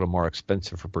operation a little more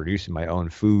expensive for producing my own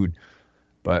food.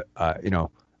 But,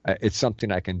 it's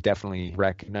something I can definitely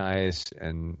recognize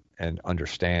and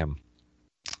understand.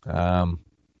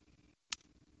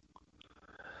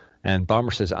 And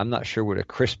Bomber says, I'm not sure what a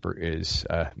CRISPR is,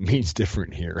 means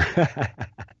different here.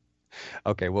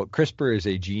 Okay, well, CRISPR is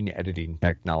a gene editing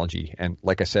technology. And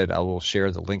like I said, I will share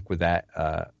the link with that,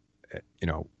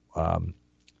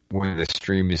 when the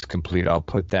stream is complete. I'll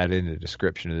put that in the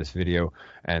description of this video.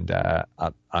 And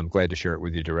I'm glad to share it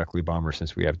with you directly, Bomber,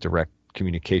 since we have direct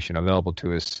communication available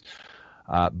to us.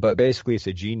 But basically, it's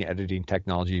a gene editing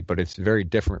technology, but it's very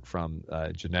different from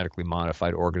genetically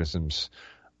modified organisms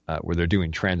where they're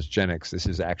doing transgenics. This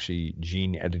is actually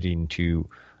gene editing to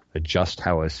adjust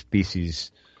how a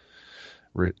species,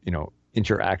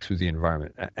 interacts with the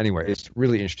environment. Anyway, it's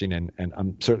really interesting, and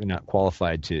I'm certainly not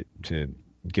qualified to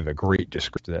give a great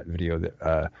description of that video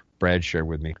that Brad shared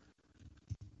with me.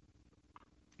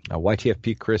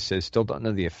 YTFP Chris says, still don't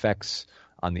know the effects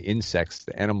on the insects,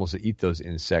 the animals that eat those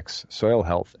insects, soil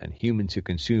health, and humans who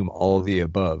consume all of the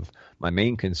above. My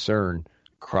main concern,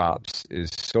 crops,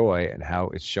 is soy and how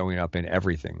it's showing up in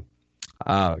everything.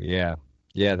 Oh, yeah.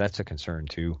 Yeah, that's a concern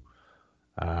too.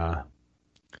 And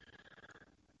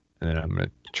then I'm going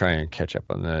to try and catch up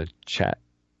on the chat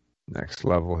next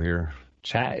level here.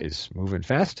 Chat is moving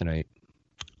fast tonight.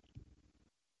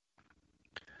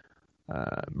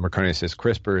 Merconi says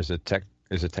CRISPR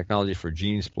is a technology for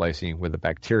gene splicing with a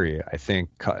bacteria. I think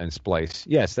cut and splice.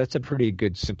 Yes, that's a pretty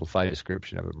good simplified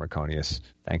description of it, Merconius.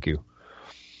 Thank you.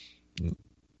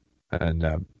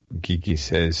 And Geeky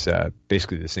says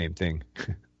basically the same thing.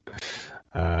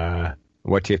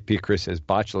 YTFP Chris says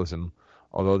botulism,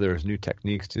 although there's new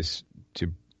techniques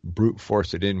to brute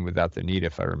force it in without the need,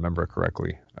 if I remember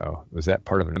correctly. Oh, was that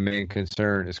part of it? The main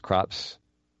concern is crops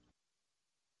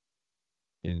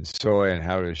in soy and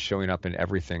how it is showing up in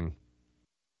everything.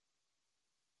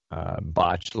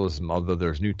 Botulism, although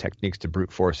there's new techniques to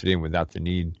brute force it in without the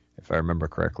need, if I remember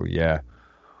correctly. Yeah.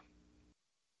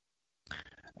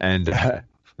 And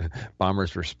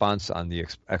Bomber's response on the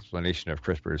explanation of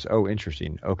CRISPR is, oh,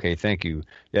 interesting. Okay, thank you.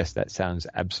 Yes, that sounds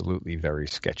absolutely very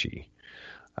sketchy.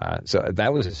 So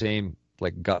that was the same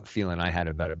gut feeling I had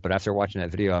about it. But after watching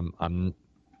that video, I'm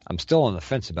still on the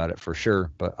fence about it for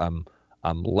sure. But I'm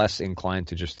less inclined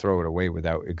to just throw it away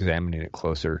without examining it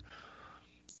closer.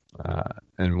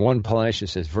 And one Polynesian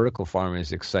says vertical farming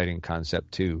is an exciting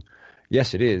concept too.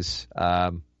 Yes, it is.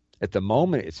 At the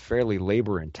moment, it's fairly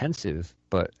labor intensive,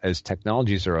 but as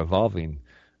technologies are evolving,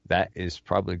 that is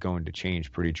probably going to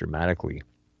change pretty dramatically.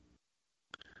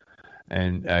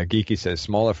 And Geeky says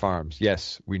smaller farms.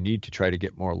 Yes, we need to try to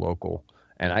get more local.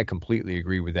 And I completely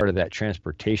agree with that. Part of that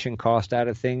transportation cost out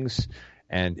of things,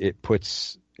 and it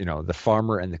puts the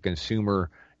farmer and the consumer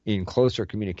in closer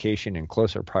communication and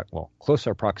closer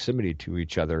proximity to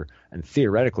each other, and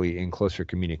theoretically in closer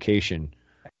communication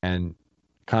and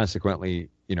consequently,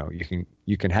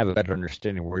 you can have a better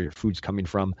understanding where your food's coming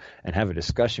from and have a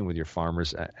discussion with your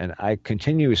farmers. And I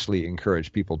continuously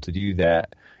encourage people to do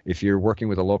that. If you're working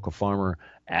with a local farmer,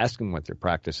 ask them what their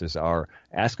practices are,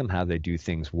 ask them how they do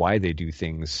things, why they do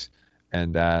things,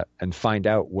 and find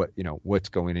out what's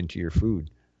going into your food.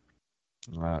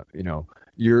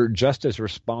 You're just as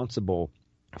responsible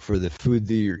for the food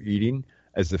that you're eating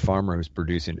as the farmer who's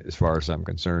producing it, as far as I'm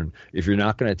concerned. If you're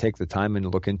not going to take the time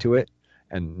and look into it,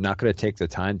 and not going to take the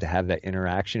time to have that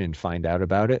interaction and find out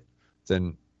about it,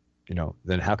 then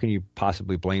how can you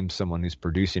possibly blame someone who's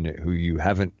producing it who you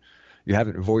haven't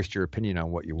voiced your opinion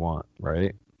on what you want,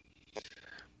 right?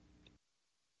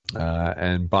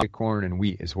 And buy corn and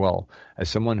wheat as well. As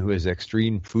someone who has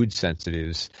extreme food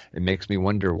sensitives, it makes me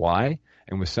wonder why.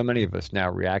 And with so many of us now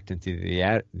reacting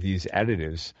to these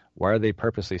additives, why are they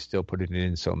purposely still putting it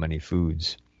in so many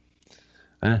foods?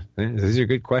 These are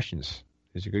good questions.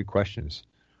 These are good questions.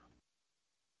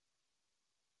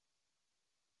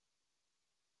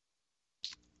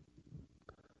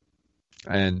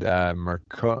 And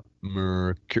Mercurius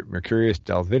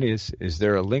Dalvinus, is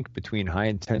there a link between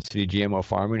high-intensity GMO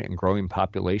farming and growing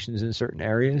populations in certain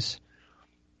areas?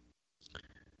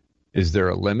 Is there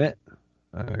a limit?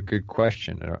 Good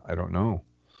question. I don't know.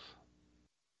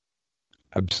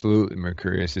 Absolutely,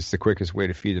 Mercurius. It's the quickest way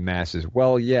to feed the masses.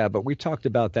 Well, yeah, but we talked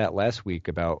about that last week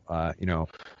about,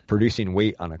 producing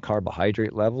weight on a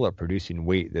carbohydrate level or producing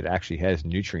weight that actually has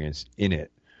nutrients in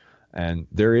it. And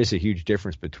there is a huge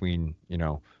difference between,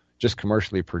 just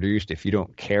commercially produced. If you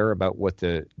don't care about what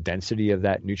the density of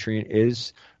that nutrient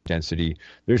is,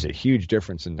 there's a huge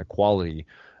difference in the quality.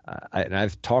 And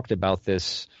I've talked about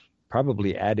this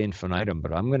probably ad infinitum,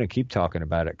 but I'm going to keep talking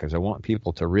about it because I want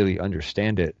people to really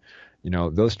understand it.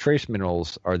 Those trace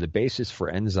minerals are the basis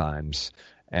for enzymes,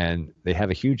 and they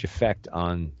have a huge effect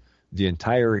on the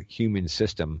entire human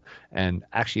system. And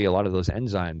actually, a lot of those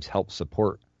enzymes help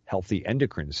support healthy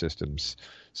endocrine systems.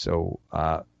 So,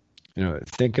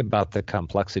 think about the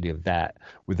complexity of that.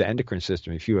 With the endocrine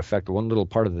system, if you affect one little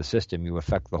part of the system, you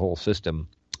affect the whole system.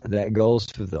 That goes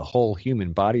through the whole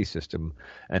human body system.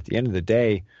 At the end of the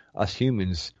day, us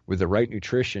humans, with the right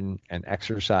nutrition and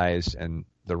exercise and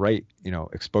the right,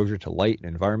 exposure to light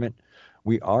and environment,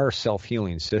 we are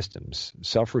self-healing systems,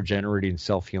 self-regenerating,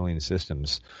 self-healing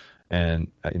systems.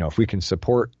 And, if we can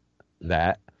support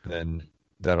that, then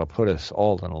that'll put us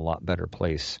all in a lot better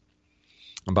place.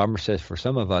 And Bomber says, for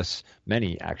some of us,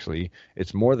 many actually,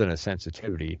 it's more than a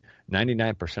sensitivity.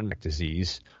 99% of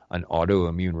disease, an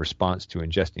autoimmune response to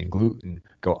ingesting gluten,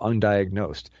 go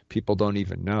undiagnosed. People don't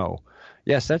even know.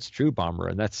 Yes, that's true, Bomber,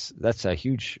 and that's a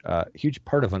huge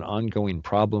part of an ongoing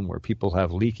problem where people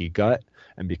have leaky gut,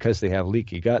 and because they have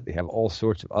leaky gut, they have all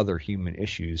sorts of other human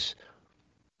issues,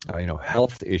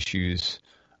 health issues,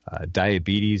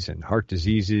 diabetes and heart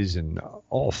diseases, and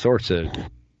all sorts of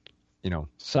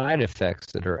side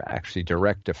effects that are actually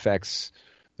direct effects.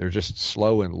 They're just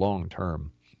slow and long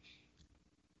term.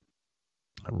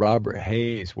 Robert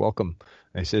Hayes, welcome.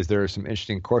 He says there are some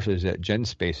interesting courses at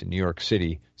GenSpace in New York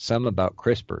City, some about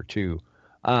CRISPR too.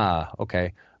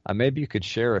 Okay. Maybe you could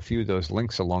share a few of those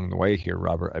links along the way here,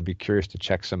 Robert. I'd be curious to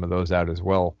check some of those out as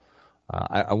well.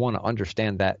 I want to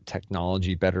understand that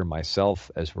technology better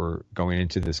myself as we're going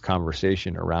into this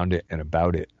conversation around it and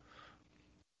about it.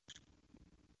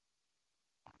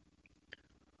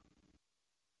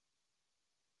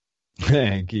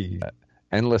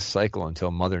 Endless cycle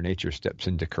until Mother Nature steps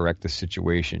in to correct the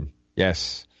situation.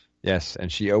 Yes,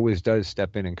 and she always does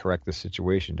step in and correct the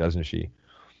situation, doesn't she?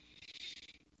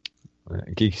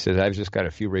 Geek says, I've just got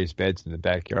a few raised beds in the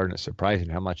backyard, and it's surprising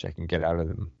how much I can get out of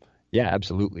them. Yeah,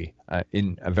 absolutely.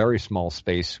 In a very small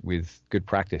space with good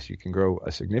practice, you can grow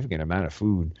a significant amount of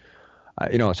food.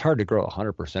 It's hard to grow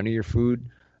 100% of your food,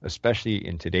 especially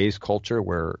in today's culture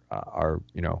where our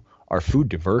food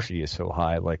diversity is so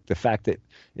high. Like the fact that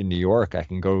in New York, I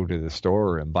can go to the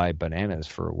store and buy bananas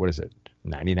for,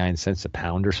 99 cents a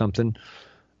pound or something.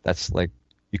 That's like,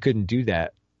 you couldn't do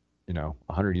that,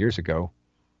 100 years ago.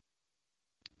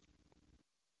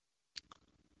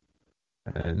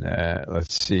 And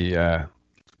let's see.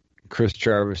 Chris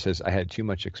Jarvis says, I had too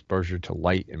much exposure to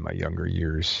light in my younger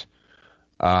years.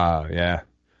 Yeah,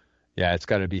 it's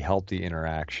got to be healthy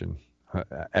interaction.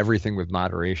 Everything with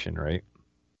moderation, right?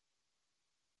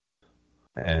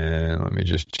 And let me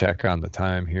just check on the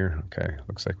time here. Okay,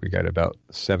 looks like we got about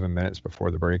 7 minutes before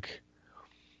the break.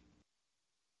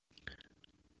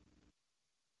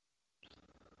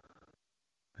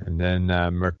 And then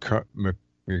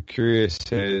Mercurius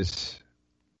says,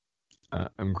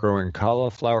 I'm growing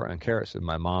cauliflower and carrots with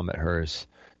my mom at hers.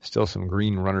 Still some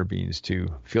green runner beans too.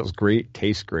 Feels great,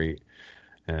 tastes great.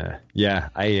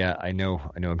 I know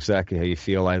exactly how you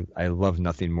feel. I love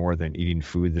nothing more than eating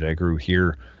food that I grew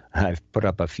here. I've put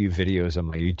up a few videos on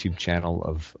my YouTube channel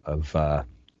of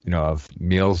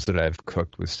meals that I've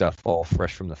cooked with stuff all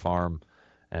fresh from the farm,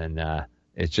 and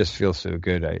it just feels so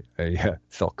good. I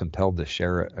felt compelled to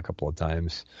share it a couple of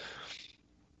times.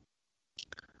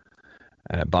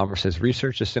 Bomber says,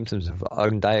 research the symptoms of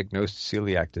undiagnosed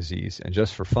celiac disease, and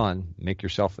just for fun, make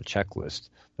yourself a checklist.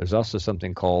 There's also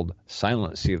something called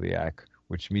silent celiac,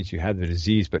 which means you have the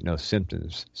disease but no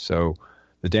symptoms. So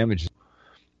the damage.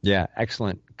 Yeah,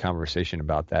 excellent conversation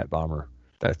about that, Bomber.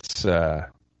 That's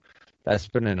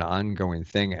been an ongoing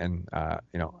thing, and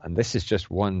and this is just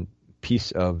one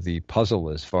piece of the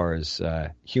puzzle as far as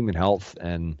human health,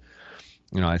 and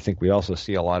I think we also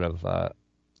see a lot of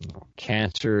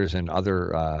cancers and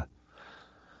other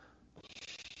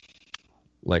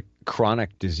like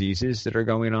chronic diseases that are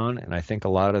going on, and I think a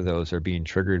lot of those are being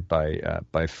triggered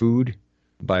by food,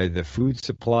 by the food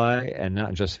supply, and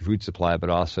not just food supply, but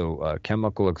also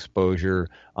chemical exposure,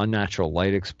 unnatural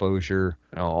light exposure,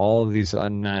 all of these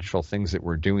unnatural things that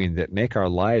we're doing that make our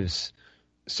lives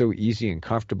so easy and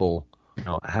comfortable.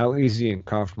 How easy and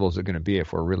comfortable is it going to be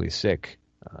if we're really sick?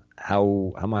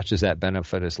 How much does that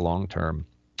benefit us long term?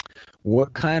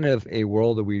 What kind of a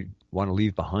world do we want to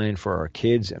leave behind for our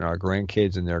kids and our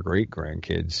grandkids and their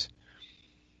great-grandkids?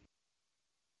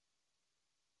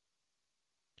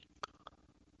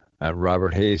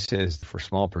 Robert Hayes says for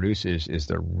small producers is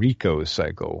the RICO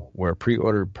cycle, where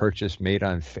pre-ordered purchase made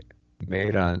on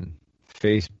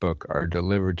Facebook are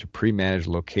delivered to pre-managed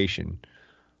location,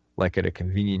 like at a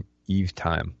convenient eve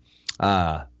time.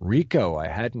 RICO, I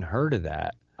hadn't heard of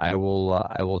that. I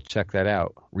will check that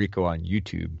out. RICO on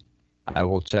YouTube. I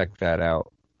will check that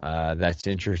out. That's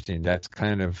interesting. That's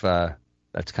kind of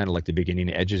like the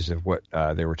beginning edges of what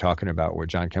they were talking about, what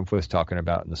John Kemp was talking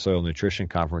about in the Soil Nutrition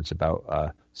Conference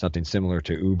about something similar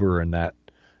to Uber, and that,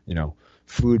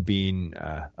 food being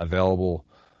available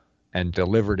and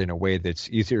delivered in a way that's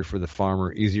easier for the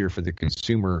farmer, easier for the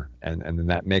consumer, and then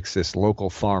that makes this local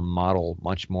farm model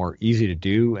much more easy to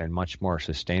do and much more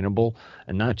sustainable,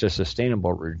 and not just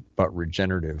sustainable, but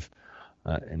regenerative.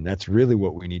 And that's really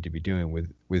what we need to be doing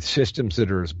with systems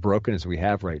that are as broken as we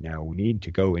have right now. We need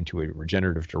to go into a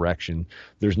regenerative direction.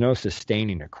 There's no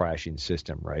sustaining a crashing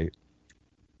system, right?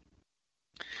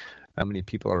 How many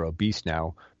people are obese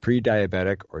now,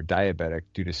 pre-diabetic or diabetic,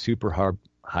 due to super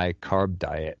high carb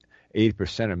diet?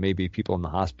 80% of maybe people in the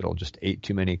hospital just ate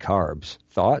too many carbs.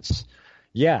 Thoughts?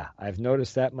 Yeah, I've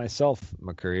noticed that myself,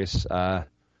 Mercurius.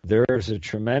 There's a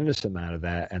tremendous amount of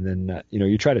that, and then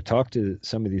you try to talk to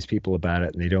some of these people about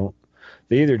it, and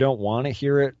they either don't want to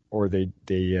hear it, or they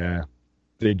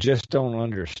just don't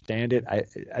understand it.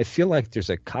 I feel like there's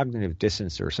a cognitive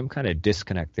dissonance or some kind of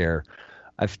disconnect there.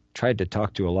 I've tried to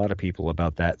talk to a lot of people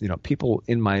about that. People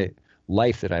in my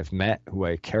life that I've met who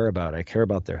I care about. I care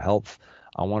about their health.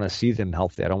 I want to see them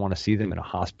healthy. I don't want to see them in a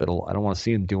hospital. I don't want to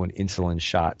see them doing insulin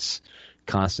shots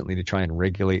constantly to try and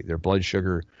regulate their blood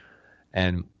sugar.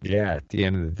 And yeah, at the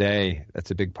end of the day,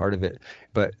 that's a big part of it.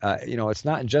 But, it's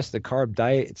not just the carb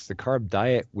diet. It's the carb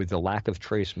diet with the lack of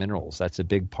trace minerals. That's a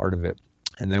big part of it.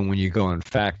 And then when you go and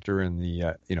factor in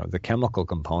the chemical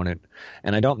component,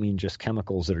 and I don't mean just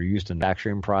chemicals that are used in the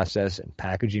manufacturing process and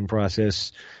packaging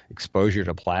process, exposure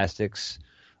to plastics,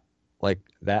 like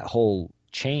that whole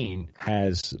chain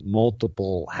has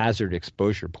multiple hazard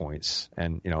exposure points.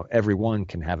 And, every one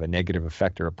can have a negative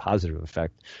effect or a positive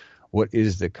effect. What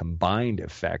is the combined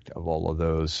effect of all of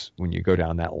those when you go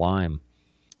down that line?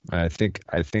 I think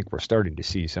we're starting to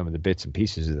see some of the bits and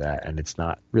pieces of that, and it's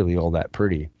not really all that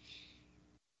pretty.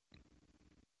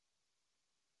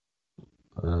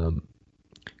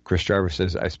 Chris Jarvis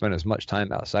says, I spent as much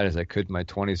time outside as I could in my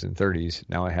 20s and 30s.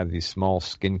 Now I have these small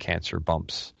skin cancer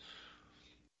bumps.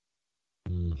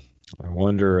 I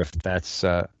wonder if that's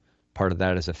part of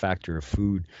that is a factor of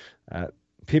food.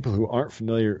 People who are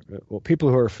familiar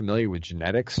with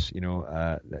genetics,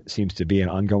 that seems to be an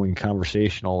ongoing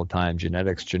conversation all the time.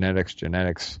 Genetics.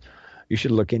 You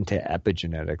should look into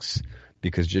epigenetics,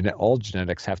 because all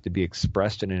genetics have to be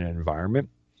expressed in an environment.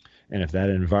 And if that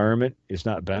environment is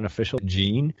not beneficial to the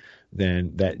gene,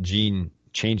 then that gene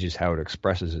changes how it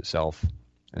expresses itself.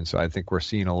 And so I think we're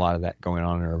seeing a lot of that going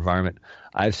on in our environment.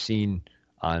 I've seen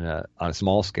on a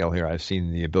small scale here, I've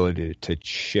seen the ability to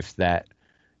shift that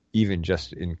even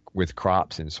just with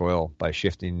crops and soil by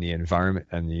shifting the environment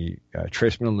and the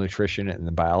trace mineral nutrition and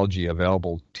the biology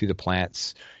available to the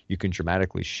plants. You can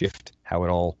dramatically shift how it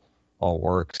all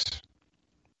works.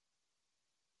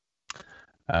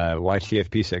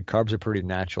 YTFP said, carbs are pretty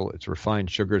natural. It's refined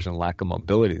sugars and lack of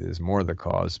mobility that is more the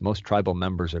cause. Most tribal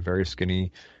members are very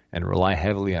skinny and rely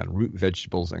heavily on root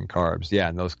vegetables and carbs. Yeah,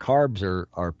 and those carbs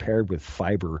are paired with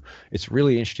fiber. It's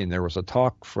really interesting. There was a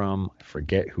talk from, I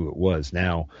forget who it was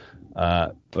now,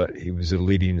 but he was a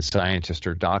leading scientist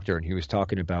or doctor, and he was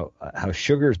talking about how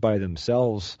sugars by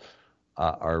themselves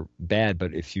are bad,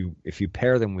 but if you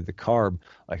pair them with the carb,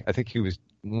 like I think he was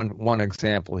one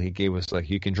example he gave was like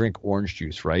you can drink orange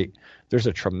juice, right? There's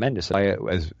a tremendous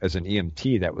as an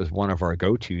EMT, that was one of our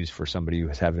go-tos for somebody who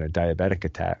was having a diabetic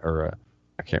attack or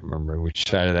I can't remember which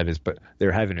side of that is, but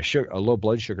they're having a low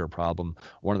blood sugar problem.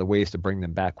 One of the ways to bring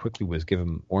them back quickly was give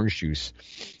them orange juice,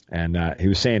 and he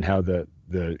was saying how the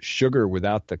sugar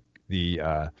without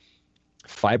the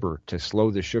fiber to slow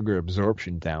the sugar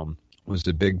absorption down was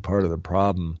a big part of the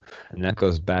problem, and that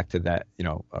goes back to that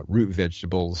root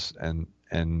vegetables and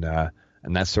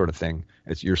that sort of thing.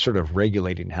 You're sort of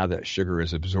regulating how that sugar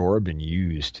is absorbed and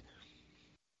used.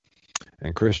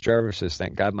 And Chris Jarvis says,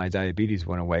 thank God my diabetes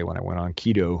went away when I went on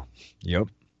keto. Yep.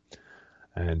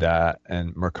 And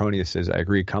Marconia says, I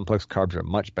agree, complex carbs are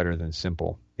much better than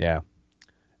simple. Yeah.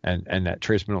 And that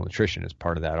trace mineral nutrition is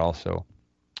part of that also.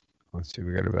 Let's see,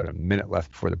 we got about a minute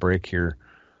left before the break here.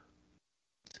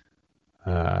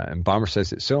 And Bomber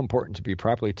says, it's so important to be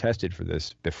properly tested for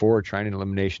this before trying an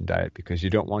elimination diet because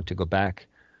you don't want to go back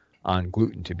on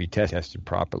gluten to be tested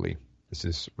properly. This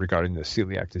is regarding the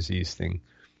celiac disease thing.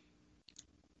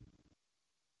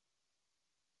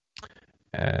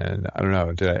 And I don't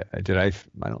know, I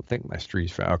don't think my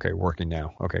stream's okay, working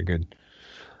now. Okay, good.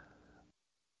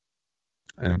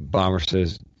 And Bomber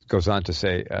goes on to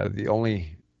say, the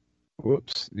only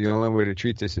way to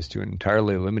treat this is to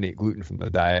entirely eliminate gluten from the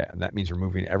diet, and that means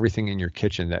removing everything in your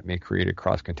kitchen that may create a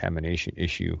cross-contamination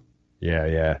issue.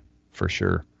 Yeah, for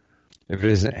sure. If it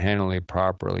isn't handled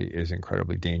properly, it is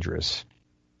incredibly dangerous.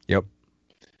 Yep.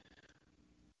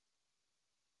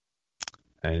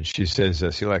 And she says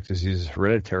celiac disease is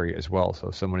hereditary as well. So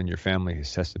if someone in your family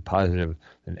has tested positive,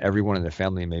 then everyone in the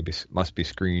family must be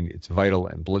screened. It's vital,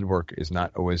 and blood work is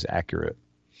not always accurate.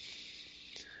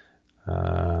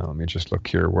 Let me just look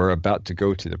here. We're about to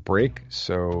go to the break,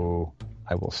 so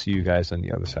I will see you guys on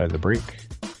the other side of the break.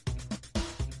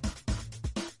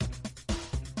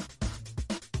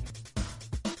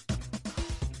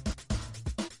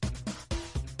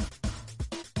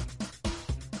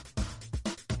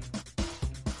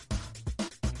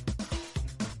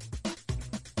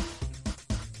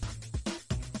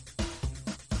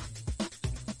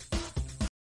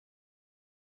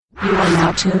 You are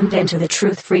now tuned into the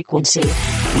Truth Frequency. We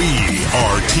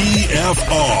are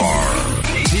TFR.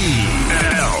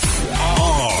 TFR.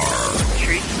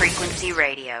 Truth Frequency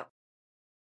Radio.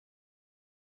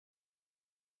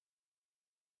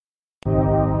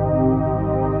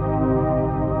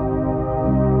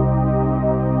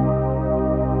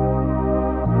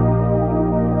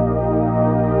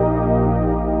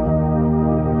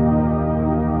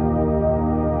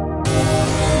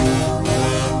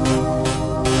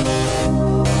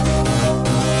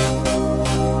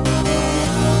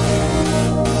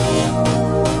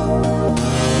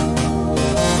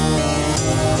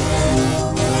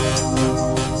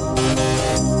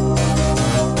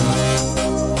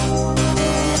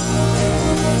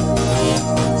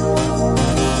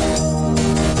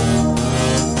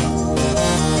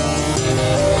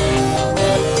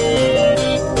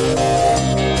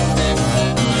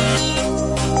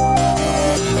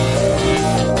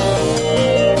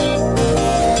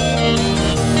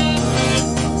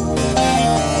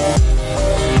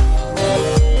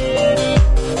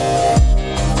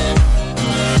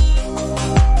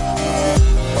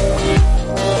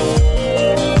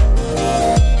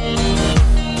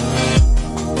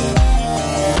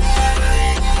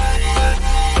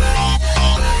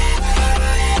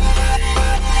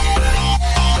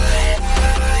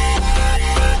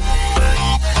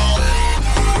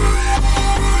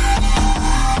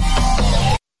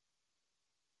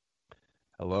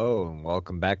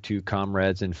 Back to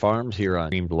Comrades and Farms here on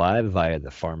streamed live via the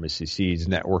Pharmacy Seeds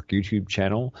Network YouTube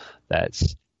channel.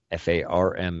 That's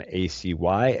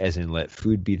FARMACY, as in let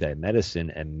food be thy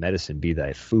medicine and medicine be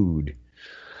thy food.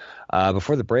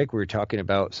 Before the break, we were talking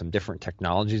about some different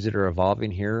technologies that are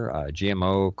evolving here,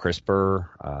 GMO,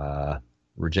 CRISPR,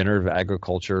 regenerative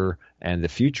agriculture, and the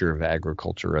future of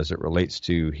agriculture as it relates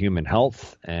to human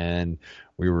health. And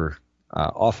we were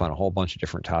off on a whole bunch of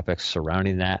different topics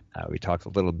surrounding that. We talked a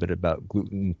little bit about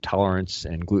gluten tolerance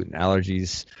and gluten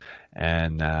allergies,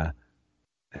 and a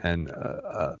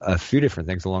few different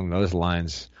things along those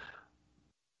lines.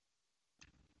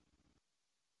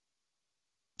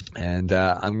 And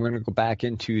I'm going to go back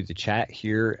into the chat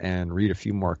here and read a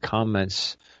few more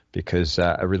comments because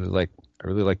I really like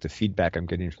the feedback I'm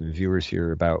getting from the viewers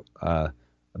here about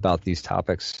these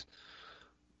topics.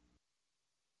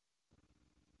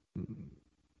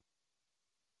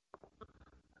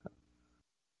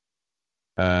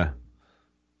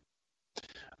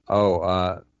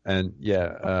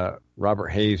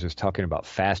 Robert Hayes was talking about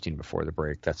fasting before the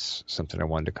break. That's something I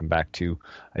wanted to come back to.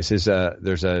 It says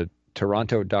there's a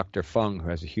Toronto Dr. Fung who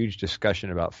has a huge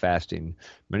discussion about fasting.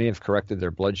 Many have corrected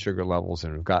their blood sugar levels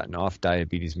and have gotten off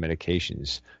diabetes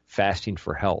medications. Fasting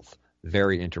for health.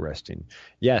 Very interesting.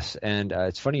 Yes, and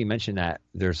it's funny you mentioned that.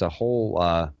 There's a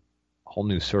whole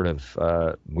new sort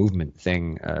of movement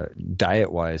thing,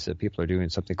 diet-wise, that people are doing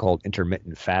something called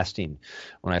intermittent fasting.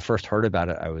 When I first heard about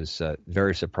it, I was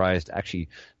very surprised. Actually,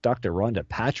 Dr. Rhonda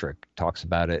Patrick talks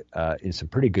about it in some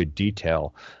pretty good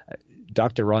detail.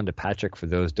 Dr. Rhonda Patrick, for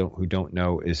those who don't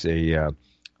know, is a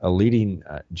leading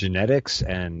genetics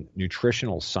and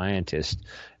nutritional scientist,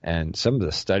 and some of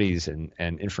the studies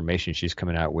and information she's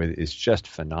coming out with is just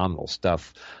phenomenal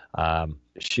stuff.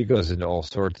 She goes into all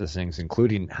sorts of things,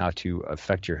 including how to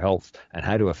affect your health and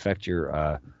how to affect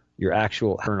your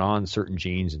actual turn on certain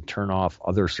genes and turn off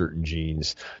other certain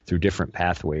genes through different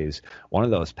pathways. One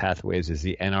of those pathways is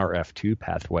the NRF2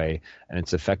 pathway, and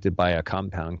it's affected by a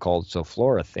compound called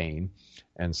sulforaphane.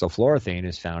 And sulforaphane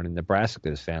is found in the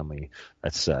brassicas family.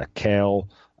 That's kale,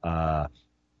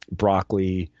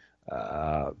 broccoli,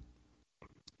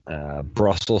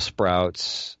 Brussels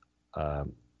sprouts,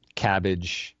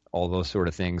 cabbage, all those sort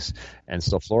of things. And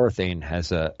sulforaphane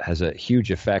has a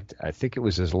huge effect. I think it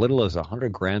was as little as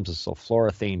 100 grams of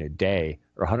sulforaphane a day,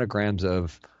 or 100 grams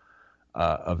of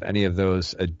any of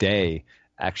those a day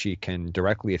actually can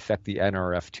directly affect the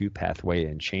NRF2 pathway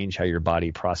and change how your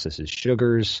body processes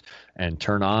sugars and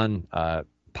turn on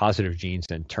positive genes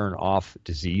and turn off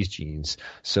disease genes.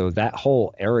 So that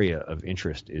whole area of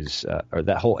interest is, or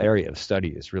that whole area of study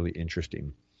is really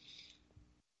interesting.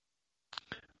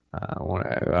 I want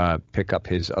to pick up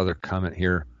his other comment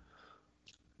here.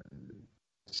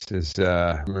 It says,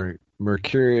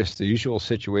 Mercurius, the usual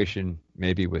situation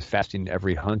maybe with fasting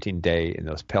every hunting day in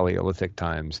those Paleolithic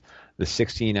times. The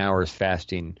 16 hours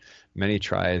fasting, many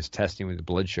tries testing with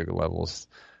blood sugar levels.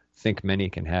 Think many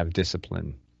can have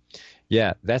discipline.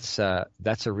 Yeah, that's a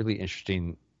really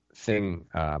interesting thing.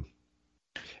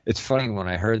 It's funny, when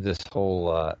I heard this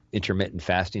whole intermittent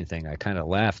fasting thing, I kind of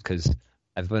laughed because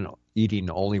I've been eating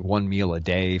only one meal a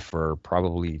day for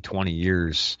probably 20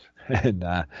 years, and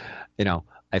I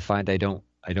find I don't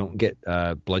get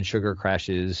blood sugar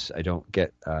crashes. I don't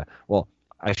get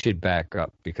I should back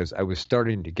up, because I was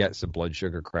starting to get some blood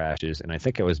sugar crashes, and I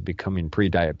think I was becoming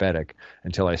pre-diabetic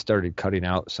until I started cutting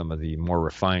out some of the more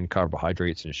refined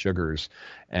carbohydrates and sugars.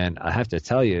 And I have to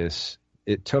tell you,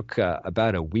 it took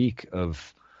about a week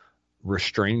of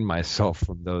restraining myself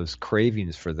from those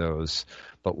cravings for those.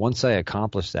 But once I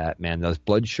accomplished that, man, those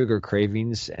blood sugar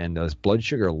cravings and those blood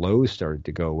sugar lows started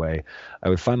to go away. I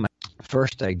would find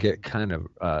first I get kind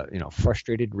of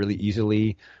frustrated really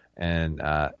easily and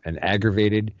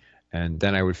aggravated, and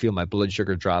then I would feel my blood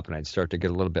sugar drop and I'd start to get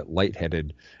a little bit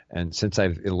lightheaded. And since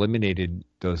I've eliminated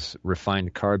those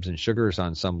refined carbs and sugars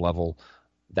on some level,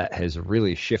 that has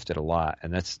really shifted a lot,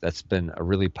 and that's been a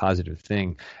really positive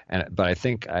thing. But I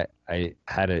think I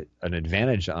had an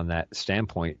advantage on that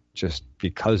standpoint just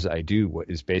because I do what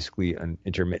is basically an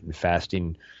intermittent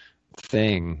fasting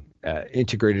thing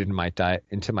integrated in my diet,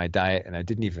 and I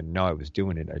didn't even know I was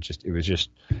doing it. It was just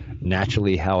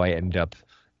naturally how I ended up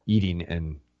eating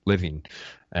and living.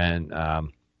 And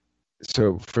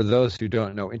so for those who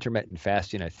don't know, intermittent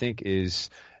fasting, I think, is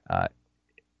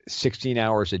 16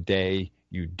 hours a day.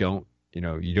 You don't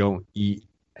eat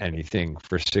anything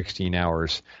for 16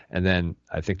 hours. And then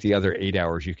I think the other 8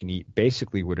 hours you can eat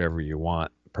basically whatever you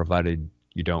want, provided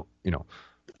you don't,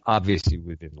 obviously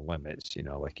within the limits,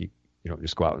 like you don't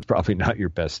just go out. It's probably not in your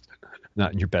best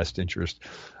interest,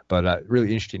 but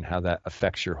really interesting how that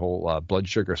affects your whole blood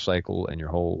sugar cycle and your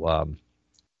whole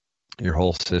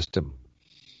system.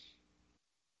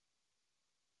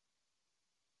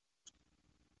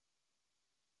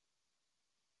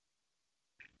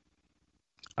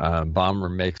 Bomber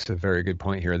makes a very good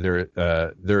point here.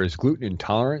 There is gluten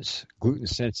intolerance, gluten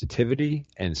sensitivity,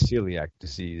 and celiac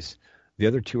disease. The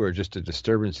other two are just a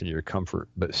disturbance in your comfort,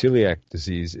 but celiac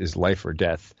disease is life or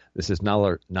death. This is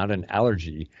not an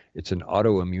allergy. It's an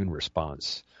autoimmune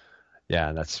response. Yeah,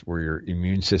 and that's where your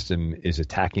immune system is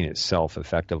attacking itself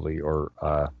effectively, or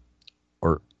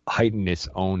heighten its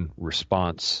own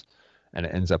response, and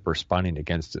it ends up responding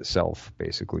against itself,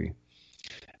 basically.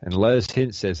 And Les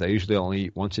Hint says, I usually only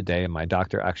eat once a day, and my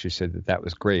doctor actually said that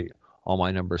was great. All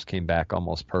my numbers came back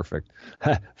almost perfect.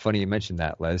 Funny you mentioned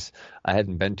that, Les. I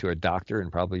hadn't been to a doctor in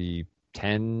probably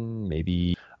 10,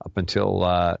 maybe up until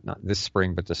not this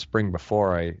spring, but the spring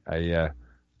before I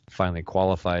finally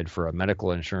qualified for a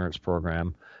medical insurance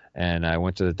program. And I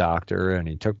went to the doctor, and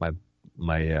he took my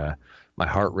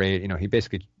heart rate. He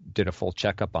basically did a full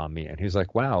checkup on me, and he was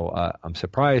like, wow, I'm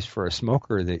surprised for a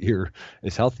smoker that you're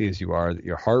as healthy as you are, that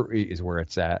your heart rate is where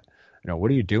it's at.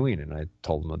 What are you doing? And I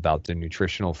told him about the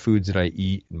nutritional foods that I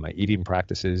eat and my eating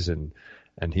practices, and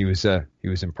he was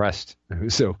impressed.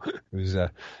 So it was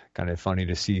kind of funny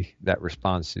to see that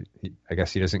response. I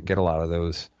guess he doesn't get a lot of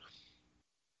those,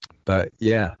 but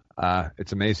yeah,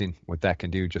 it's amazing what that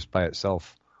can do just by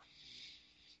itself.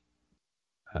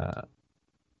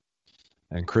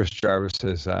 And Chris Jarvis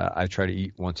says, I try to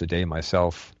eat once a day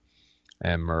myself.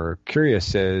 And Mercurius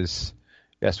says,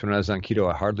 yes, when I was on keto,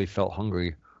 I hardly felt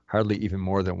hungry, hardly even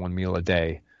more than one meal a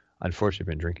day. Unfortunately,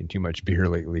 I've been drinking too much beer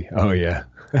lately. Oh, yeah.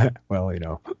 Well,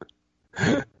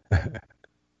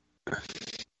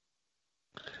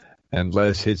 And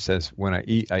Les Hid says, when I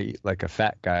eat like a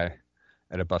fat guy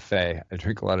at a buffet. I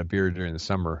drink a lot of beer during the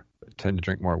summer, but tend to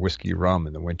drink more whiskey, rum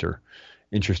in the winter.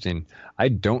 Interesting. I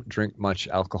don't drink much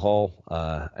alcohol.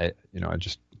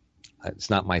 It's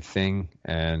not my thing,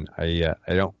 and I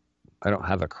don't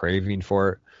have a craving for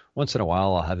it. Once in a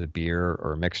while, I'll have a beer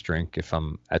or a mixed drink if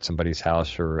I'm at somebody's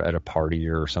house or at a party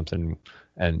or something,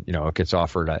 and it gets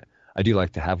offered. I do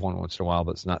like to have one once in a while,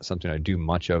 but it's not something I do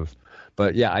much of.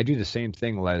 But yeah, I do the same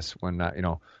thing, Les. When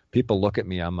people look at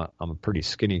me, I'm a pretty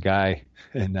skinny guy,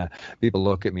 and people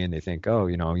look at me and they think, oh,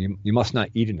 you must not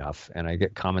eat enough. And I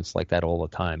get comments like that all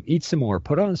the time. Eat some more,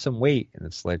 put on some weight, and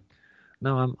it's like,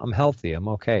 no, I'm healthy, I'm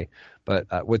okay.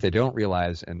 But what they don't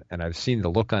realize, and I've seen the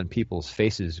look on people's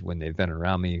faces when they've been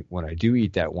around me when I do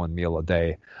eat that one meal a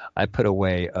day, I put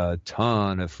away a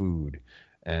ton of food,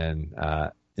 and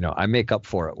I make up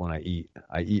for it when I eat.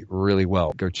 I eat really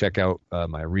well. Go check out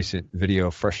my recent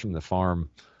video, Fresh from the Farm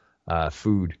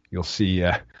food. You'll see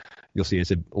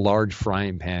it's a large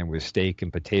frying pan with steak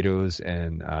and potatoes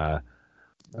and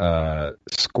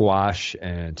squash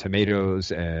and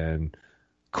tomatoes and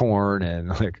corn,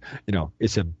 and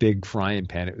it's a big frying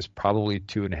pan. It was probably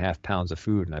 2.5 pounds of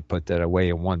food, and I put that away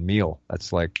in one meal.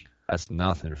 That's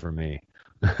nothing for me.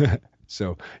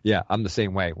 So yeah, I'm the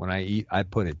same way. When I eat, I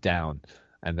put it down,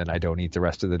 and then I don't eat the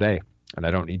rest of the day, and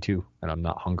I don't need to, and I'm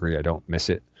not hungry. I don't miss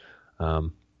it. I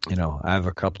have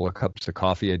a couple of cups of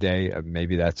coffee a day.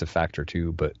 Maybe that's a factor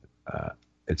too, but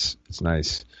it's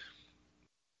nice.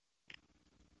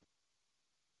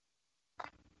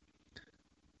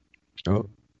 Oh,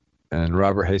 and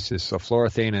Robert Hayes says, so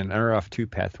fluorethane and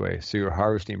NRF2 pathway. So you're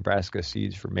harvesting brassica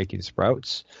seeds for making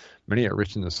sprouts. Many are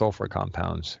rich in the sulfur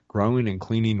compounds. Growing and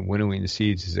cleaning, winnowing the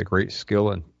seeds is a great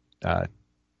skill and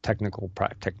technical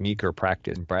technique or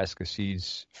practice. Brassica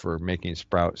seeds for making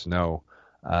sprouts, no.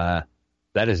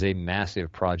 That is a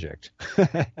massive project,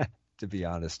 to be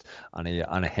honest, on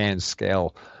a hand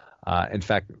scale. In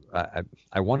fact,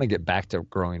 I want to get back to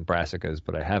growing brassicas,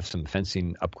 but I have some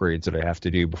fencing upgrades that I have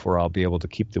to do before I'll be able to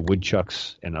keep the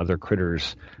woodchucks and other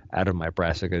critters out of my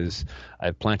brassicas.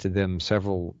 I planted them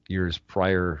several years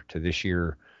prior to this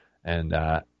year, and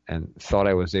thought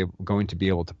I was going to be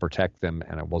able to protect them,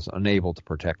 and I was unable to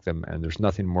protect them. And there's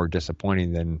nothing more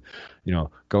disappointing than,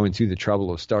 going through the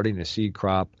trouble of starting a seed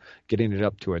crop, getting it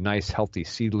up to a nice healthy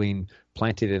seedling,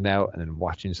 planting it out, and then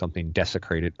watching something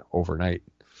desecrate it overnight.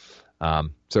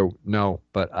 So no,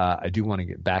 but I do want to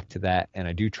get back to that, and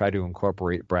I do try to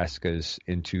incorporate brassicas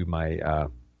into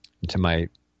my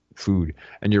food.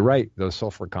 And you're right; those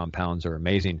sulfur compounds are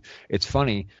amazing. It's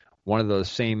funny. One of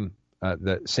those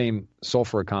the same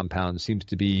sulfur compound seems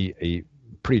to be a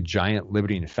pretty giant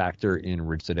limiting factor in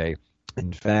roots today.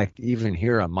 In fact, even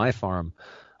here on my farm,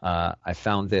 I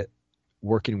found that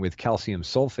working with calcium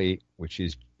sulfate, which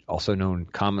is also known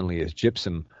commonly as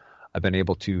gypsum, I've been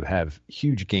able to have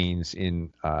huge gains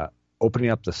in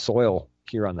opening up the soil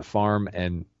here on the farm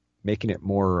and making it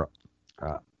more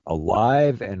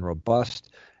alive and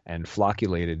robust and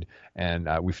flocculated. And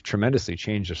we've tremendously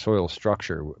changed the soil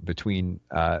structure between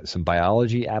some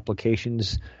biology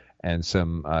applications and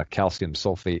some calcium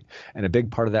sulfate. And a big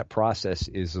part of that process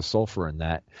is the sulfur in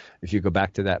that. If you go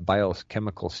back to that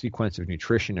biochemical sequence of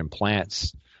nutrition in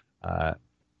plants, how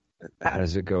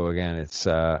does it go again? It's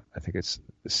I think it's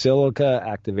silica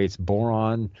activates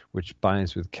boron, which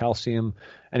binds with calcium.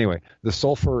 Anyway, the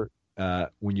sulfur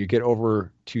when you get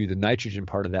over to the nitrogen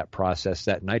part of that process,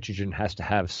 that nitrogen has to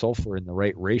have sulfur in the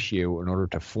right ratio in order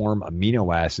to form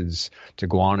amino acids to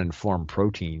go on and form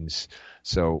proteins.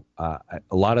 So a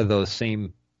lot of those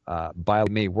same bio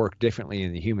may work differently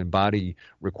in the human body,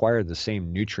 require the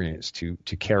same nutrients to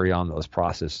carry on those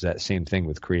processes. That same thing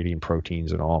with creating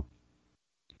proteins and all.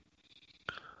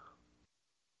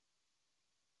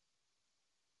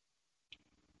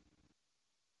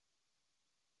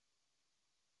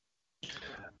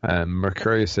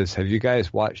 Mercurio says, have you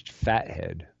guys watched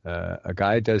Fathead? A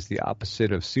guy does the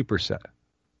opposite of supersize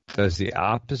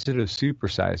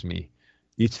me.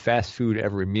 Eats fast food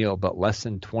every meal, but less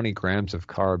than 20 grams of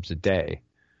carbs a day.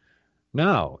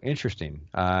 No, interesting.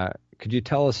 Could you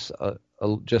tell us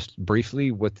just briefly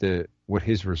what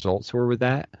his results were with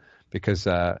that? Because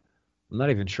I'm not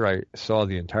even sure I saw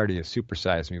the entirety of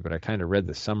Supersize Me, but I kind of read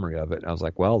the summary of it, and I was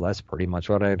like, well, that's pretty much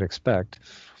what I'd expect.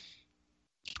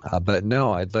 But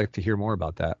no, I'd like to hear more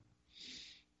about that.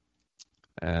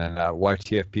 And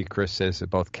YTFP Chris says that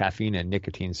both caffeine and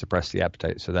nicotine suppress the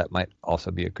appetite, so that might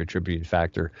also be a contributing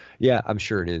factor. Yeah, I'm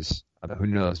sure it is. Who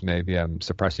knows? Maybe I'm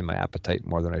suppressing my appetite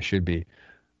more than I should be.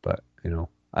 But,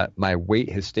 my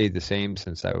weight has stayed the same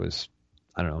since I was,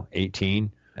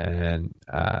 18.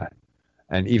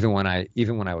 And even when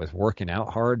I was working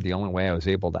out hard, the only way I was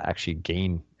able to actually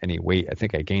gain any weight, I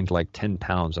think I gained like 10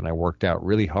 pounds, and I worked out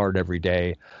really hard every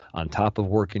day on top of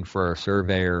working for a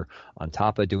surveyor, on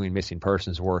top of doing missing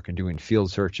persons work and doing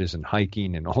field searches and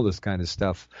hiking and all this kind of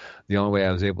stuff. The only way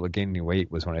I was able to gain any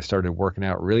weight was when I started working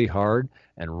out really hard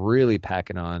and really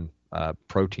packing on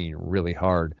protein really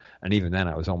hard. And even then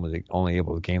I was only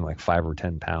able to gain like 5 or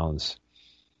 10 pounds.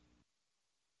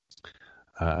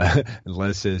 And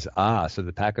Les says, so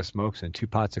the pack of smokes and 2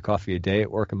 pots of coffee a day at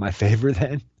work in my favor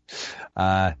then?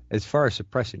 As far as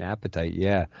suppressing appetite,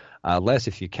 yeah. Les,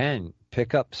 if you can,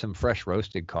 pick up some fresh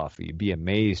roasted coffee. You'd be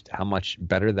amazed how much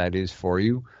better that is for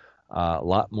you. A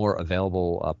lot more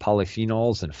available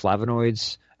polyphenols and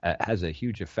flavonoids. Has a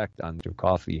huge effect on the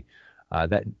coffee.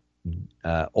 That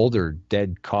older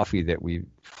dead coffee that we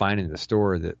find in the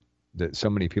store that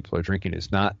so many people are drinking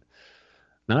is not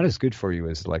as good for you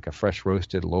as like a fresh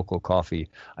roasted local coffee.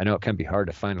 I know it can be hard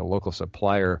to find a local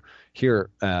supplier. Here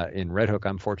in Red Hook,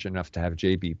 I'm fortunate enough to have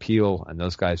JB Peel, and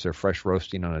those guys are fresh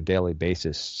roasting on a daily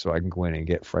basis, so I can go in and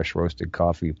get fresh roasted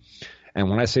coffee. And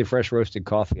when I say fresh roasted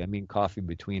coffee, I mean coffee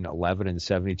between 11 and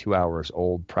 72 hours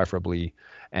old, preferably,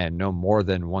 and no more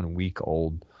than 1 week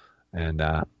old. And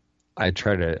I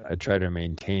try to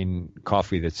maintain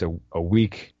coffee that's a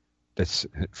week. That's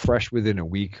fresh within a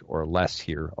week or less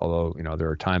here. Although, there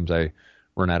are times I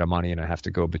run out of money and I have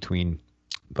to go between,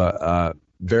 but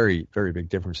very, very big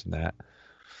difference in that.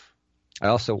 I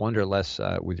also wonder, Les,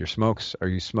 with your smokes, are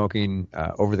you smoking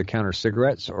over-the-counter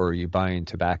cigarettes, or are you buying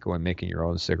tobacco and making your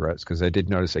own cigarettes? Because I did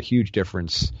notice a huge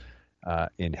difference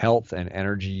in health and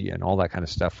energy and all that kind of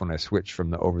stuff when I switched from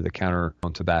the over-the-counter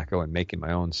on tobacco and making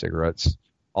my own cigarettes.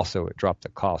 Also, it dropped the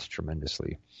cost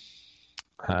tremendously.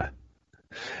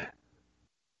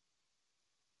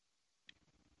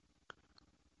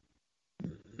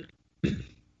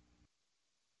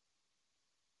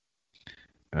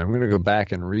 I'm going to go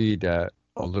back and read a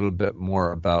little bit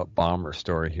more about Bomber's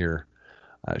story here.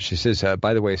 She says,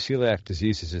 by the way, celiac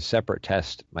disease is a separate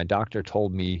test. My doctor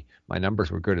told me my numbers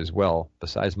were good as well,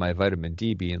 besides my vitamin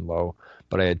D being low,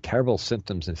 but I had terrible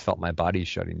symptoms and felt my body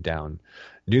shutting down.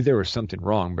 Knew there was something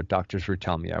wrong, but doctors were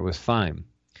telling me I was fine.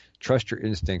 Trust your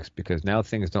instincts, because now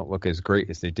things don't look as great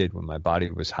as they did when my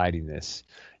body was hiding this.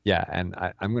 Yeah, and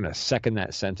I'm going to second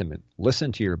that sentiment.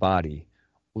 Listen to your body.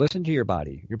 Listen to your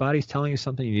body. Your body's telling you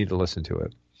something, you need to listen to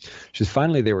it. She says,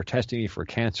 finally, they were testing me for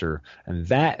cancer, and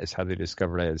that is how they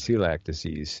discovered I had celiac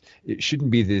disease. It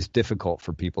shouldn't be this difficult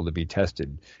for people to be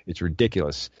tested. It's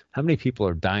ridiculous. How many people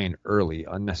are dying early,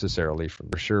 unnecessarily, from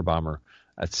the sure bomber?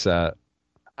 That's,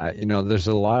 there's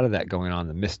a lot of that going on,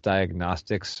 the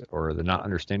misdiagnostics or the not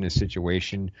understanding the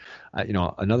situation.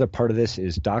 Another part of this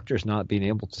is doctors not being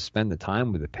able to spend the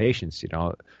time with the patients.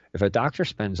 If a doctor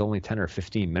spends only 10 or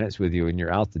 15 minutes with you and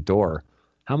you're out the door,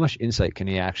 how much insight can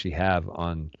he actually have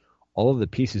on all of the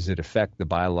pieces that affect the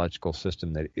biological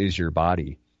system that is your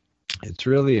body? It's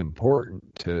really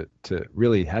important to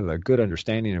really have a good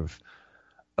understanding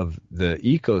of the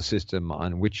ecosystem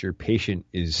on which your patient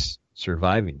is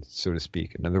surviving, so to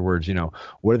speak. In other words,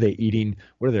 what are they eating?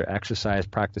 What are their exercise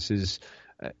practices?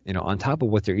 On top of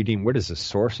what they're eating, what is the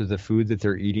source of the food that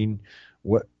they're eating?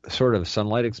 What sort of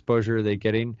sunlight exposure are they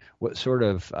getting? What sort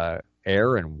of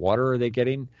air and water are they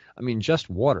getting? I mean, just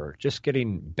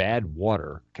getting bad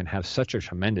water can have such a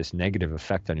tremendous negative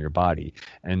effect on your body.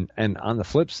 And on the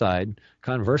flip side,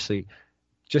 conversely,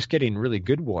 just getting really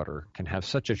good water can have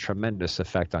such a tremendous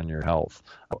effect on your health.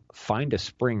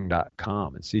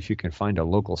 Findaspring.com and see if you can find a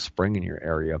local spring in your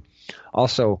area.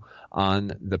 Also,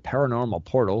 on the paranormal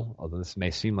portal, although this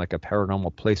may seem like a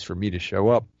paranormal place for me to show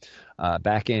up,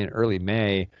 back in early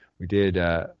May, we did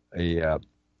I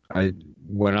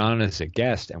went on as a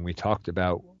guest and we talked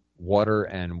about water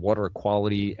and water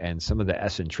quality and some of the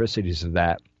eccentricities of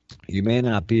that. You may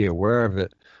not be aware of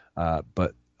it,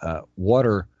 but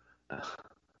water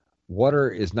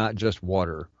is not just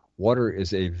water. Water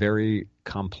is a very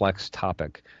complex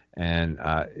topic, and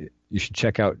you should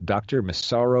check out Dr.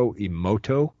 Masaru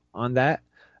Emoto on that.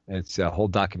 It's a whole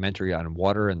documentary on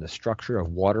water and the structure of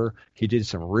water. He did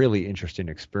some really interesting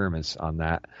experiments on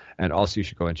that. And also you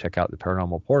should go and check out the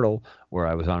Paranormal Portal, where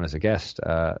I was on as a guest,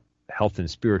 Health and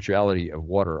Spirituality of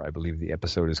Water, I believe the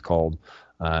episode is called.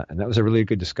 And that was a really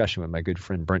good discussion with my good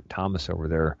friend Brent Thomas over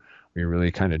there. We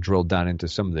really kind of drilled down into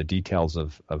some of the details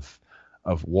of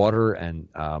water and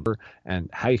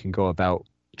how you can go about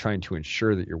trying to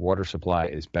ensure that your water supply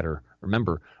is better.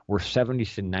 Remember, we're 70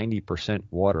 to 90%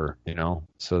 water,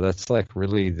 so that's like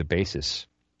really the basis.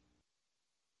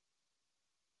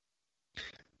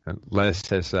 And Les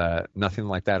says, nothing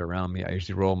like that around me. I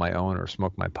usually roll my own or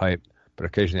smoke my pipe, but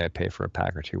occasionally I pay for a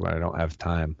pack or two when I don't have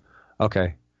time.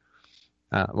 Okay.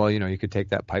 Well, you could take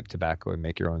that pipe tobacco and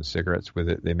make your own cigarettes with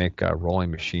it. They make rolling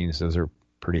machines. Those are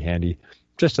pretty handy.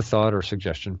 Just a thought or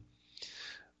suggestion.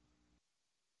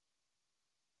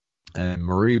 And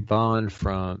Marie Bond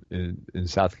from in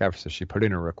South Africa, she put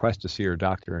in a request to see her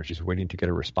doctor, and she's waiting to get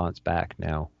a response back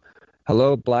now.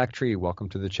 Hello, Black Tree. Welcome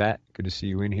to the chat. Good to see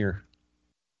you in here.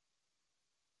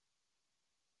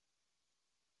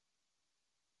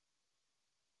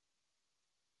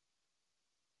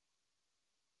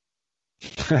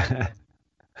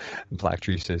 Black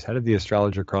Tree says, how did the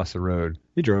astrologer cross the road?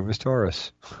 He drove his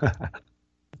Taurus.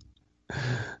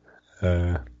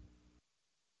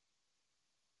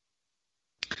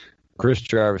 Chris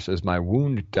Jarvis says, my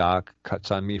wound doc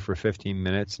cuts on me for 15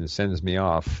 minutes and sends me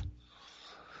off.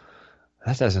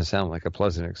 That doesn't sound like a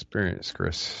pleasant experience,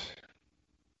 Chris.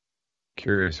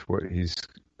 Curious what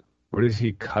is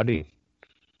he cutting?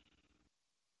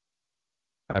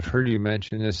 I've heard you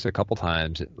mention this a couple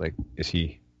times. Like, is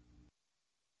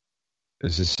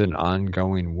this an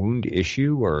ongoing wound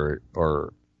issue or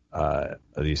are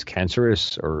these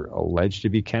cancerous or alleged to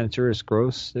be cancerous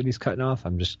growths that he's cutting off?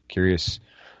 I'm just curious.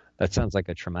 That sounds like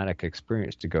a traumatic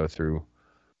experience to go through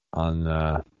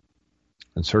on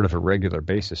sort of a regular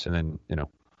basis, and then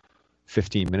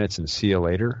 15 minutes and see you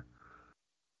later.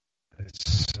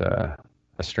 It's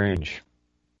strange.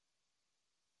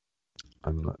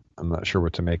 I'm not sure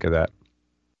what to make of that.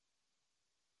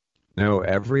 No,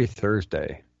 every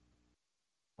Thursday.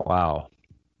 Wow.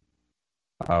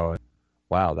 Oh,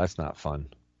 wow, that's not fun.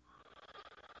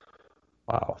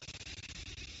 Wow.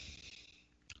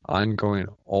 Ongoing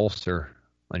ulcer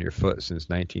on your foot since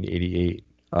 1988.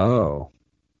 Oh.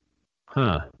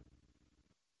 Huh.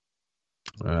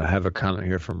 I have a comment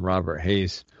here from Robert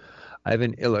Hayes.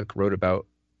 Ivan Illich wrote about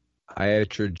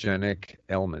iatrogenic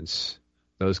ailments,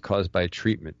 those caused by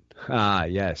treatment. Ah,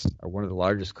 yes, are one of the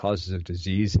largest causes of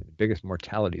disease and biggest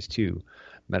mortalities too.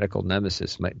 Medical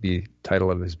Nemesis might be the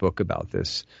title of his book about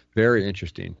this. Very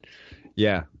interesting.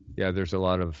 Yeah, there's a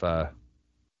lot of I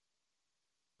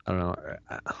don't know.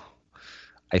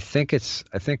 I think it's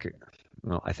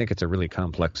a really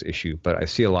complex issue, but I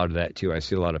see a lot of that too. I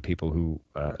see a lot of people who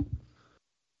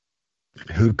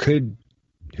could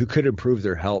improve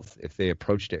their health if they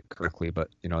approached it correctly, but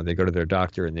they go to their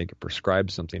doctor and they get prescribed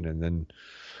something, and then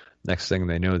next thing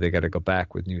they know, they got to go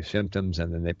back with new symptoms,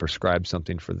 and then they prescribe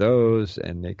something for those,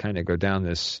 and they kind of go down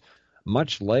this,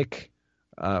 much like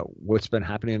what's been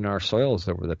happening in our soils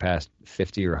over the past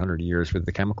 50 or 100 years with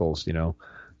the chemicals.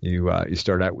 You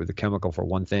start out with the chemical for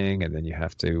one thing, and then you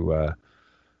have to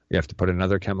put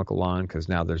another chemical on because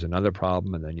now there's another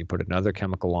problem, and then you put another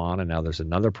chemical on, and now there's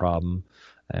another problem,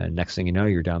 and next thing you know,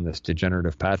 you're down this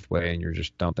degenerative pathway, and you're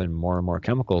just dumping more and more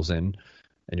chemicals in,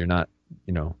 and you're not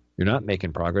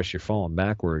making progress. You're falling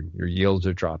backward. Your yields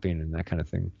are dropping, and that kind of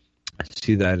thing. I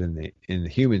see that in the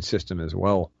human system as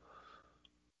well.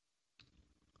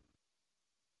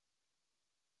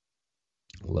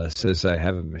 Les says, I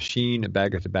have a machine, a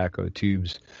bag of tobacco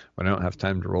tubes. When I don't have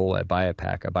time to roll, I buy a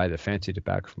pack. I buy the fancy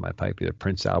tobacco for my pipe, either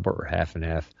Prince Albert or half and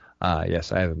half.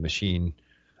 Yes, I have a machine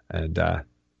and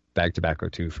bag tobacco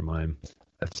too for mine.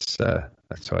 That's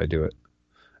how I do it.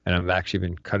 And I've actually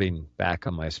been cutting back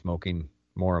on my smoking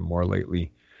more and more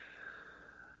lately.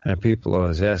 And people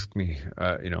always ask me,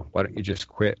 why don't you just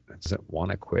quit? I don't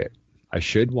want to quit. I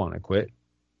should want to quit,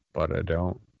 but I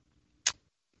don't.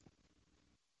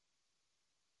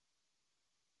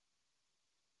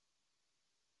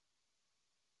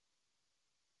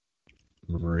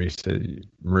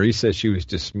 Marie says she was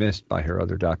dismissed by her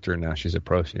other doctor, and now she's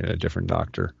approaching a different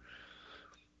doctor.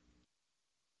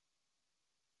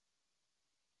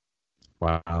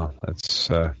 Wow, that's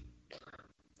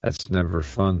never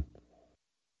fun.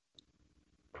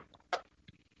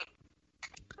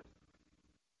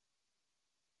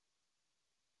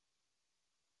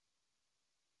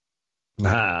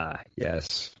 Ah,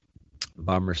 yes.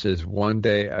 Bomber says, one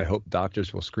day I hope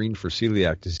doctors will screen for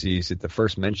celiac disease at the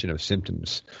first mention of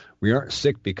symptoms. We aren't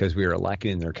sick because we are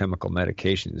lacking in their chemical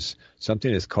medications.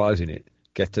 Something is causing it.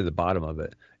 Get to the bottom of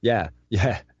it. Yeah,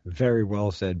 very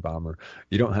well said, Bomber.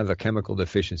 You don't have a chemical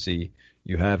deficiency.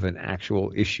 You have an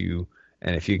actual issue,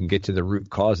 and if you can get to the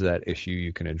root cause of that issue,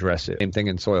 you can address it. Same thing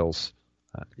in soils.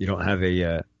 You don't have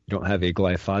a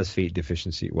glyphosate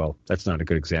deficiency. Well, that's not a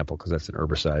good example because that's an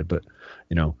herbicide, but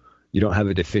you don't have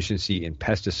a deficiency in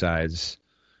pesticides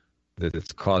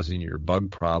that's causing your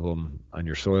bug problem on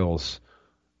your soils.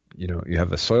 You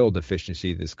have a soil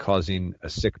deficiency that's causing a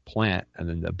sick plant, and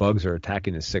then the bugs are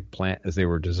attacking the sick plant as they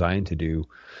were designed to do.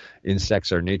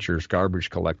 Insects are nature's garbage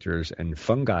collectors, and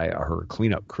fungi are her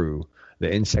cleanup crew.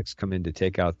 The insects come in to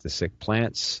take out the sick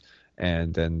plants,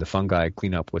 and then the fungi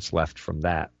clean up what's left from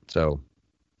that. So,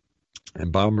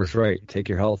 and Bomber's right. Take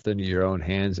your health into your own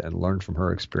hands and learn from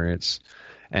her experience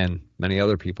and many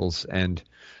other people's. And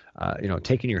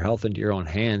taking your health into your own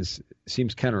hands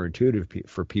seems counterintuitive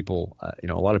for people.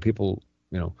 A lot of people,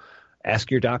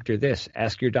 ask your doctor this,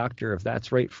 ask your doctor if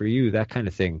that's right for you, that kind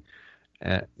of thing.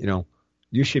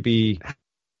 You should be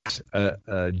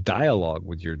a dialogue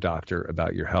with your doctor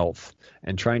about your health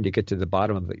and trying to get to the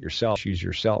bottom of it yourself. Choose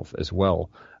yourself as well.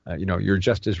 You're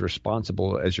just as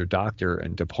responsible as your doctor,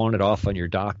 and to pawn it off on your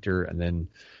doctor and then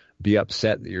be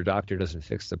upset that your doctor doesn't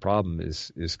fix the problem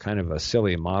is kind of a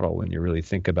silly model when you really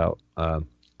think about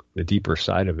the deeper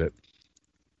side of it.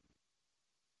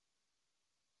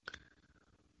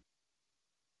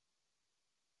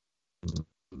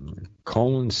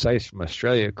 Colin Seiss from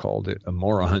Australia called it a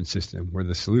moron system, where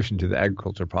the solution to the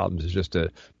agriculture problems is just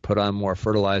to put on more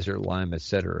fertilizer, lime,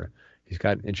 etc. He's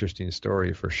got an interesting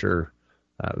story for sure.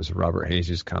 It was Robert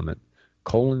Hayes' comment.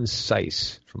 Colin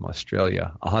Seiss from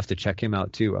Australia. I'll have to check him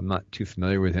out too. I'm not too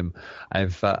familiar with him.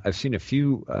 I've seen a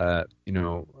few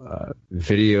videos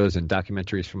and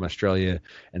documentaries from Australia,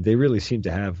 and they really seem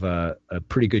to have a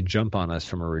pretty good jump on us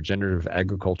from a regenerative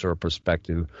agricultural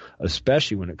perspective,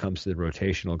 especially when it comes to the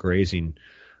rotational grazing.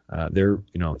 They're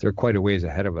quite a ways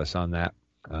ahead of us on that.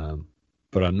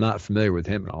 But I'm not familiar with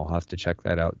him, and I'll have to check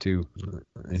that out too.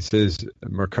 It says,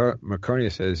 Marcarnia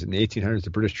says, in the 1800s, the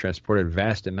British transported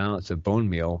vast amounts of bone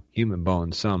meal, human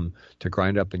bone, some, to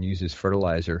grind up and use as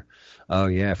fertilizer. Oh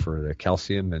yeah, for the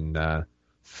calcium and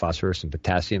phosphorus and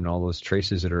potassium and all those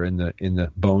traces that are in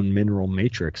the bone mineral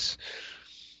matrix.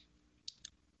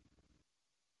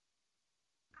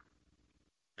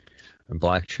 And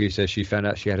Black Tree says she found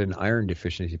out she had an iron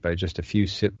deficiency by just a few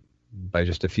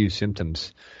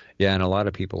symptoms. Yeah, and a lot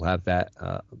of people have that.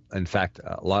 In fact,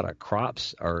 a lot of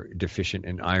crops are deficient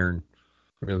in iron.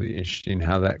 Really interesting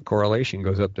how that correlation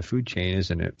goes up the food chain,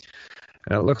 isn't it?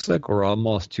 And it looks like we're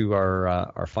almost to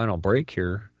our final break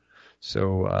here.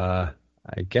 So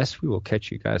I guess we will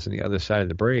catch you guys on the other side of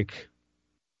the break.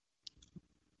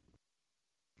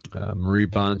 Marie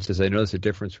Bond says, I noticed a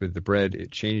difference with the bread. It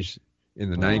changed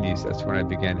in the 90s. That's when I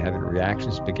began having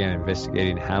reactions, began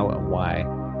investigating how and why.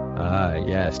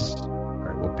 Yes. All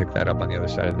right, we'll pick that up on the other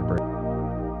side of the break.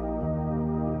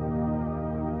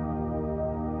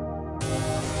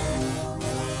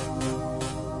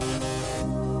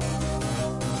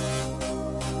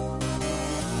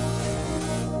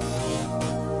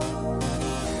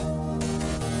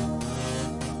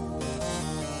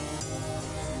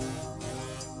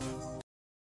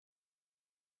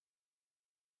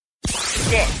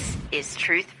 This is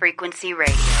Truth Frequency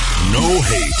Radio. No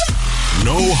hate,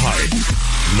 no hype,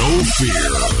 no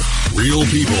fear. Real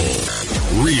people,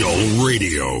 real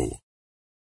radio.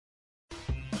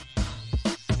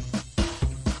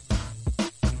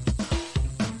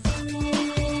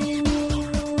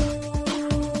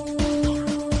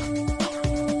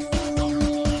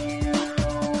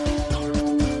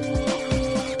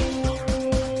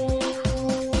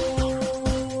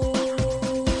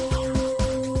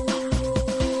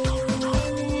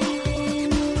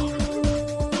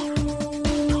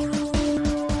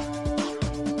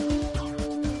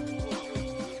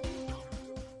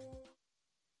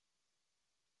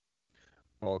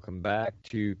 Welcome back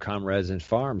to Comrades and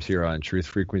Farms here on Truth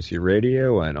Frequency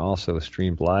Radio, and also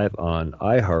streamed live on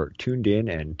iHeart, Tuned In,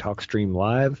 and TalkStream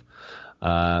Live.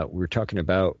 We're talking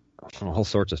about all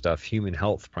sorts of stuff, human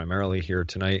health primarily here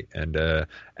tonight, and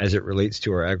as it relates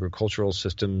to our agricultural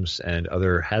systems and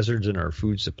other hazards in our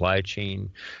food supply chain.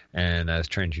 And I was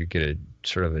trying to get a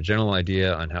sort of a general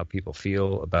idea on how people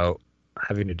feel about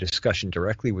having a discussion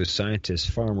directly with scientists,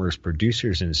 farmers,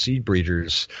 producers, and seed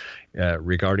breeders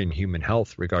regarding human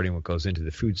health, regarding what goes into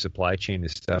the food supply chain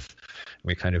and stuff.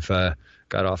 We kind of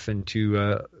got off into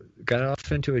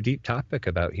a deep topic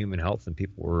about human health, and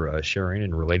people were sharing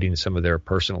and relating some of their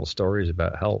personal stories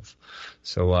about health.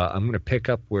 So I'm going to pick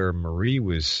up where Marie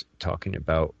was talking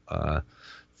about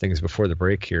things before the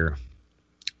break here.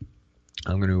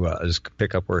 I'm going to just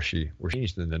pick up where she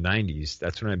changed in the 90s.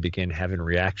 That's when I began having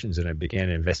reactions, and I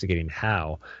began investigating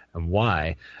how and why.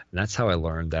 And that's how I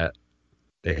learned that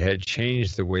they had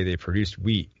changed the way they produced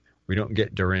wheat. We don't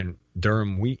get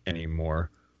durum wheat anymore.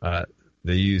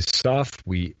 They use soft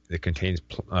wheat that contains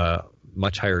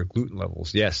much higher gluten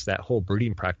levels. Yes, that whole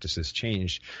breeding practice has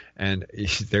changed. And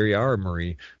there you are,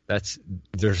 Marie.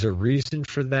 There's a reason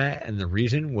for that, and the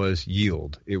reason was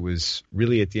yield. It was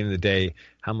really, at the end of the day,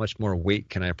 how much more weight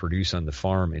can I produce on the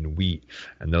farm in wheat?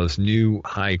 And those new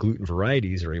high gluten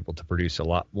varieties are able to produce a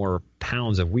lot more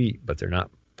pounds of wheat, but they're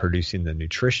not producing the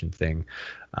nutrition thing.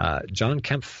 John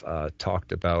Kempf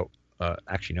talked about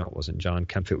actually, no, it wasn't John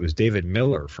Kempf. It was David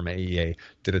Miller from AEA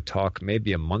did a talk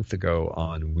maybe a month ago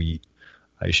on wheat.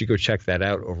 You should go check that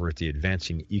out over at the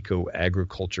Advancing Eco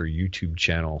Agriculture YouTube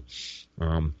channel.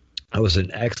 That was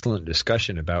an excellent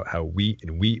discussion about how wheat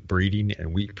and wheat breeding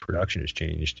and wheat production has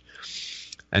changed.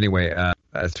 Anyway,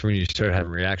 that's when you start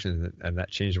having reactions, and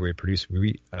that changed the way you produce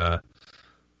wheat.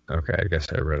 Okay, I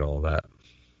guess I read all that.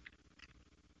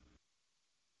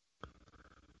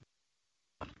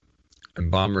 And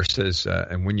Bomber says,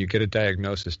 and when you get a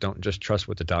diagnosis, don't just trust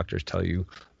what the doctors tell you.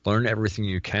 Learn everything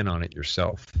you can on it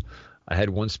yourself. I had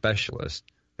one specialist,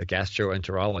 the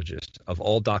gastroenterologist, of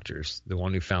all doctors, the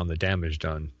one who found the damage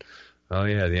done. Oh,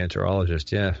 yeah, the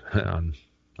enterologist, yeah. I'm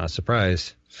not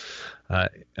surprised.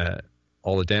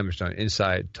 All the damage done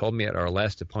inside, told me at our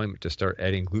last appointment to start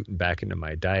adding gluten back into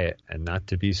my diet and not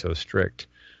to be so strict.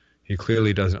 He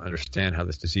clearly doesn't understand how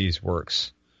this disease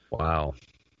works. Wow.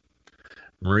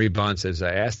 Marie Bond says,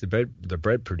 I asked the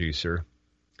bread producer.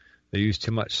 They use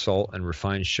too much salt and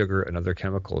refined sugar and other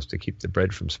chemicals to keep the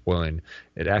bread from spoiling.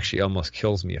 It actually almost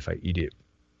kills me if I eat it.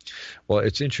 Well,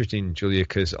 it's interesting, Julia,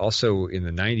 because also in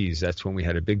the 90s, that's when we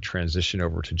had a big transition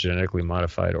over to genetically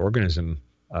modified organism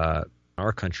in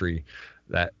our country.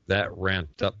 That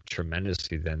ramped up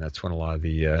tremendously then. That's when a lot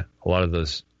of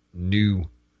those new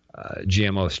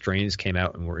GMO strains came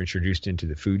out and were introduced into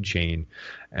the food chain.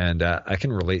 And I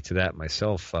can relate to that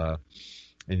myself.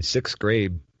 In sixth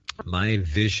grade, my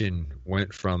vision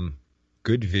went from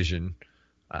good vision.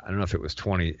 I don't know if it was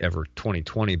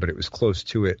 20/20, but it was close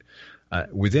to it.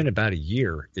 Within about a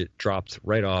year, it dropped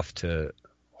right off to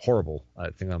horrible.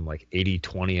 I think I'm like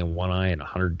 80/20 in one eye and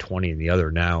 120 in the other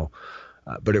now.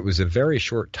 But it was a very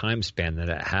short time span that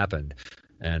it happened.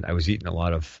 And I was eating a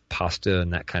lot of pasta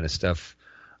and that kind of stuff.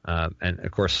 And of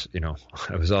course,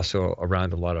 I was also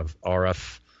around a lot of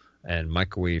RF and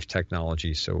microwave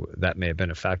technology, so that may have been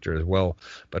a factor as well.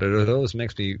 But it always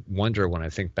makes me wonder when I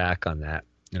think back on that,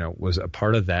 was a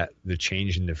part of that the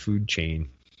change in the food chain,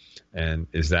 and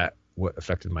is that what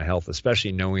affected my health,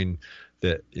 especially knowing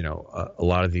that, a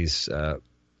lot of these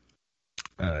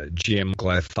GM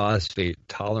glyphosate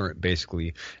tolerant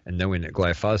basically, and knowing that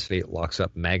glyphosate locks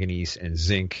up manganese and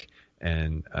zinc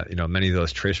and many of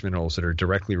those trace minerals that are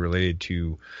directly related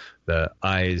to the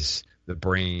eyes, the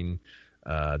brain,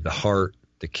 the heart,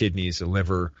 the kidneys, the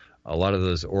liver. A lot of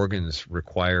those organs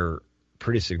require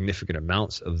pretty significant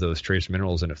amounts of those trace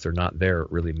minerals, and if they're not there,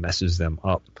 it really messes them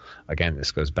up. Again,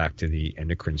 this goes back to the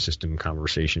endocrine system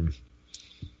conversation.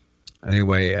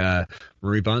 Anyway,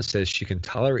 Marie Bond says she can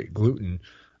tolerate gluten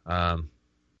in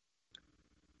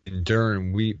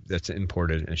durum wheat that's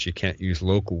imported, and she can't use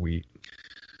local wheat.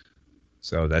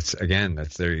 So that's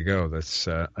there you go. That's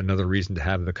another reason to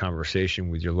have the conversation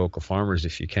with your local farmers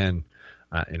if you can.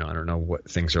 I don't know what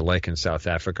things are like in South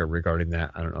Africa regarding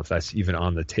that. I don't know if that's even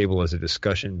on the table as a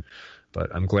discussion,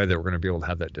 but I'm glad that we're going to be able to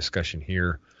have that discussion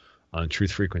here on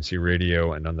Truth Frequency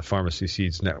Radio and on the Pharmacy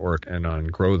Seeds Network and on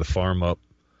Grow the Farm Up.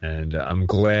 And I'm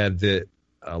glad that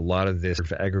a lot of this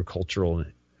agricultural,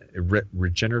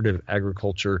 regenerative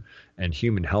agriculture and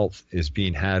human health is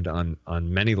being had on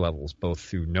many levels, both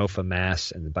through NOFA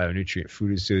Mass and the Bionutrient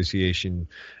Food Association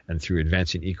and through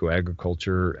Advancing Eco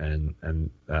Agriculture and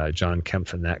John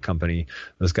Kempf and that company.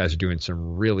 Those guys are doing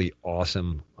some really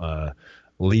awesome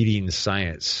leading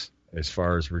science as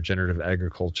far as regenerative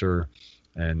agriculture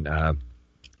and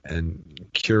and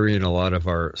curing a lot of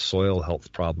our soil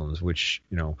health problems, which,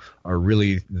 are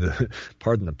really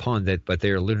pardon the pun, but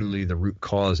they are literally the root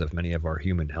cause of many of our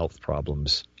human health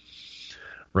problems.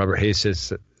 Robert Hayes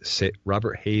says,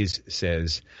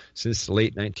 since the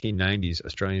late 1990s,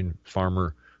 Australian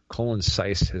farmer Colin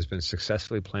Seiss has been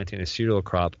successfully planting a cereal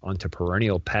crop onto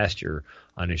perennial pasture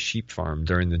on his sheep farm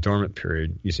during the dormant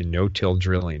period using no-till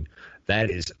drilling. That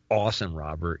is awesome,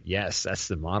 Robert. Yes, that's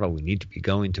the model we need to be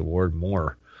going toward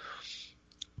more.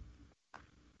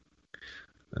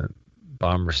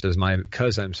 Bomber says,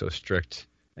 because I'm so strict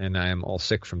and I am all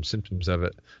sick from symptoms of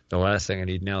it, the last thing I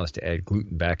need now is to add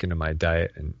gluten back into my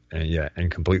diet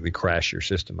and completely crash your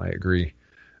system. I agree.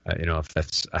 If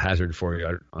that's a hazard for you,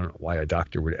 I don't know why a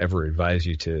doctor would ever advise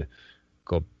you to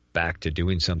go back to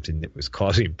doing something that was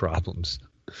causing problems.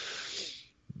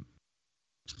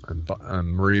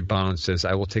 Marie Bond says,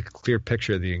 I will take a clear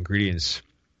picture of the ingredients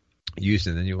used,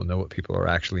 and then you will know what people are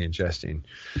actually ingesting.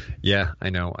 Yeah, I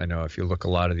know. If you look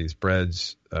a lot of these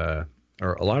breads,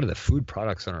 or a lot of the food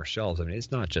products on our shelves, I mean,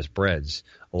 it's not just breads.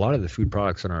 A lot of the food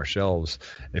products on our shelves,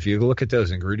 if you look at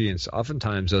those ingredients,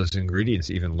 oftentimes those ingredients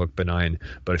even look benign,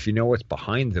 but if you know what's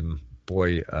behind them,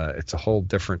 boy, it's a whole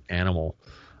different animal.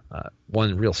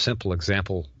 One real simple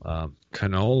example,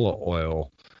 canola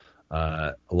oil.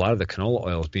 A lot of the canola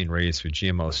oil is being raised with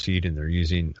GMO seed, and they're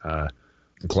using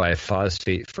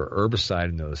glyphosate for herbicide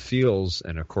in those fields,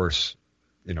 and of course,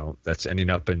 that's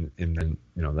ending up in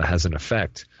that has an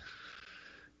effect,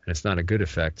 and it's not a good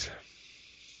effect.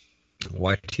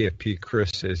 YTFP Chris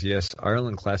says, yes,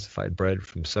 Ireland classified bread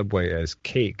from Subway as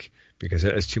cake because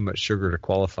it has too much sugar to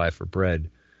qualify for bread,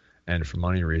 and for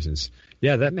money reasons.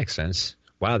 Yeah, that makes sense.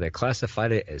 Wow, they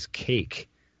classified it as cake.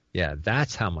 Yeah,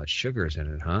 that's how much sugar is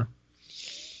in it, huh?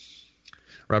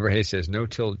 Robert Hayes says,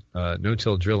 no-till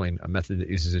drilling, a method that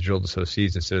uses a drill to sow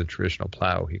seeds instead of traditional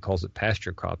plow. He calls it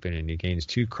pasture cropping, and he gains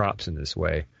 2 crops in this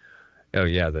way. Oh,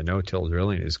 yeah, the no-till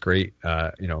drilling is great.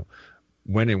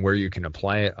 When and where you can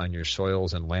apply it on your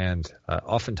soils and land.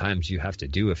 Oftentimes you have to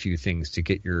do a few things to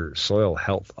get your soil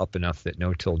health up enough that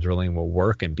no-till drilling will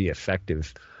work and be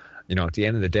effective. At the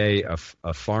end of the day,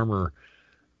 a farmer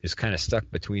is kind of stuck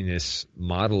between this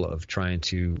model of trying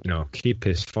to, keep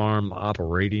his farm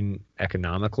operating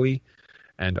economically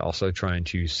and also trying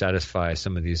to satisfy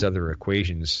some of these other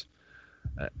equations.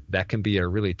 That can be a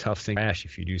really tough thing to crash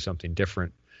if you do something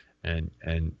different.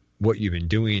 And what you've been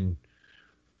doing,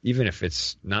 even if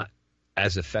it's not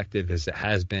as effective as it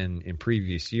has been in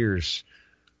previous years,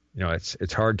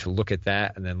 it's hard to look at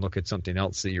that and then look at something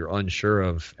else that you're unsure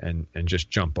of and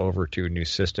just jump over to a new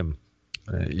system.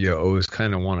 You always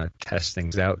kind of want to test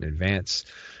things out in advance.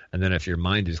 And then if your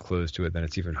mind is closed to it, then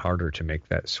it's even harder to make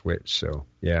that switch. So,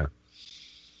 yeah.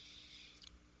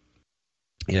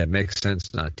 Yeah, it makes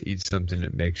sense not to eat something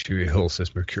that makes you ill,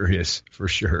 says Mercurius, for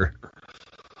sure.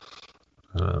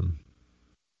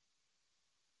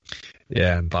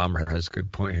 Yeah, and Bomber has a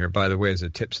good point here. By the way, there's the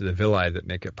tips of the villi that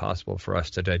make it possible for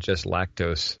us to digest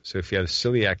lactose. So if you have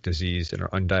celiac disease and are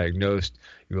undiagnosed,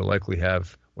 you will likely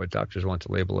have what doctors want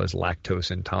to label as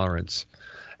lactose intolerance.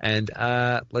 And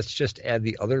let's just add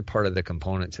the other part of the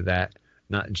component to that,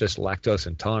 not just lactose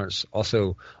intolerance,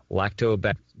 also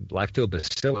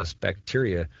lactobacillus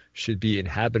bacteria should be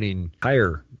inhabiting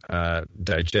higher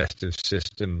digestive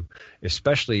system,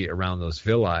 especially around those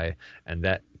villi, and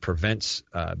that prevents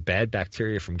bad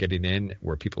bacteria from getting in,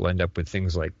 where people end up with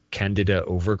things like candida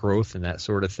overgrowth and that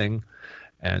sort of thing.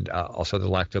 And also the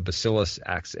lactobacillus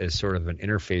acts as sort of an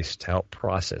interface to help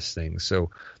process things. So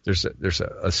there's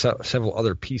several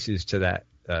other pieces to that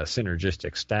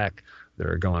synergistic stack that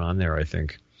are going on there, I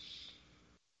think.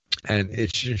 And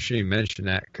it should mention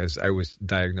that because I was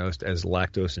diagnosed as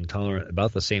lactose intolerant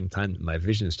about the same time that my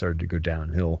vision started to go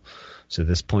downhill. So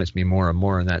this points me more and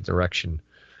more in that direction.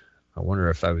 I wonder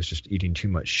if I was just eating too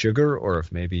much sugar, or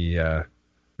if maybe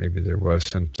there was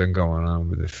something going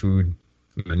on with the food.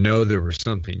 I know there was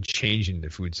something changing the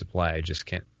food supply. I just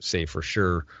can't say for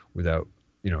sure without,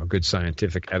 good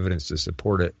scientific evidence to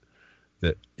support it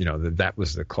that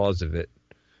was the cause of it.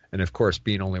 And of course,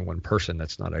 being only one person,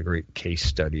 that's not a great case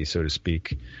study, so to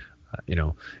speak.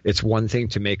 It's one thing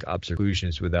to make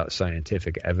observations without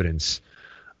scientific evidence.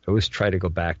 I always try to go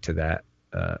back to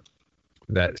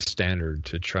that standard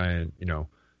to try and,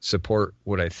 support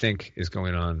what I think is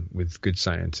going on with good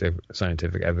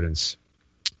scientific evidence.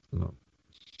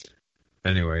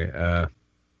 Anyway, I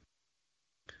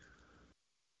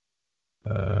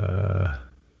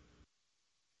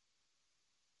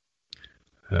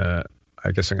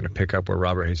guess I'm going to pick up where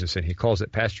Robert Hayes is saying. He calls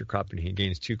it pasture cropping. He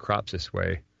gains 2 crops this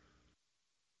way.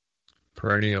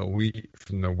 Perennial wheat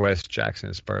from the West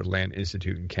Jackson-inspired Land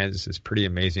Institute in Kansas is pretty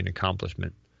amazing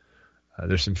accomplishment.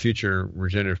 There's some future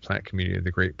regenerative plant community of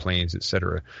the Great Plains,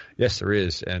 etc. Yes, there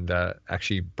is, and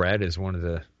actually, Brad is one of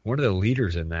the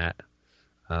leaders in that.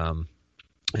 I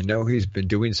know he's been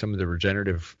doing some of the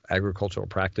regenerative agricultural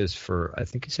practice for, I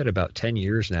think he said, about 10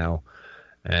 years now,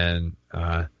 and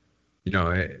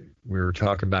we were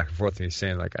talking back and forth, and he's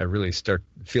saying, like, I really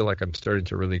feel like I'm starting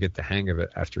to really get the hang of it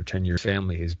after 10 years.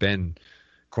 Family has been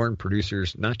corn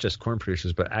producers, not just corn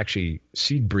producers, but actually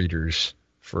seed breeders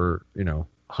for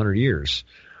 100 years.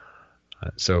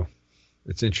 So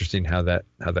it's interesting how that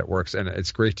works, and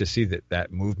it's great to see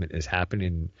that movement is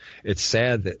happening. It's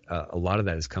sad that a lot of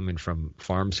that is coming from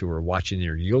farms who are watching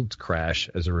their yields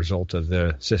crash as a result of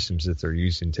the systems that they're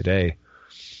using today.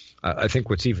 I think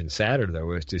what's even sadder,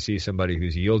 though, is to see somebody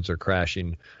whose yields are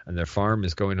crashing and their farm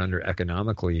is going under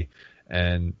economically,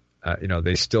 and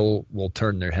they still will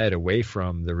turn their head away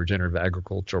from the regenerative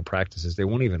agricultural practices. They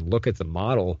won't even look at the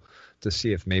model to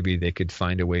see if maybe they could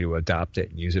find a way to adopt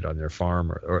it and use it on their farm,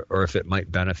 or if it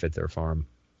might benefit their farm.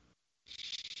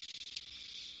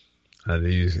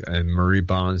 And Marie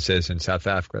Bond says in South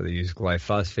Africa they use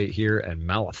glyphosate here and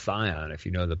malathion. If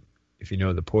you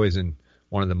know the poison,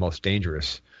 one of the most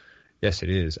dangerous. Yes, it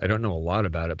is. I don't know a lot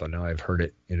about it, but now I've heard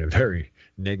it in a very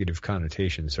negative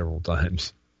connotation several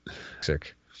times.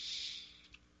 Sick.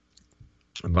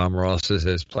 Bomber also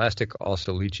says plastic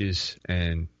also leaches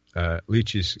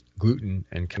gluten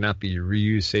and cannot be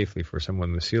reused safely for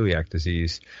someone with celiac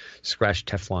disease. Scratched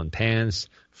Teflon pans,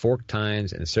 fork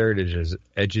tines, and serrated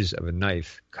edges of a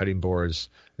knife, cutting boards,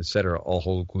 etc. all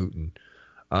hold gluten.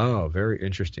 Oh, very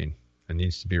interesting. It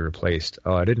needs to be replaced.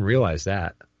 Oh, I didn't realize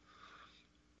that.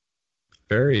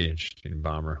 Very interesting,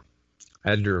 Bomber. I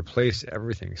had to replace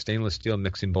everything. Stainless steel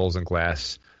mixing bowls and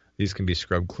glass. These can be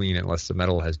scrubbed clean unless the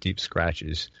metal has deep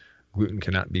scratches. Gluten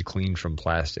cannot be cleaned from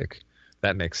plastic.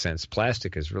 That makes sense.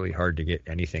 Plastic is really hard to get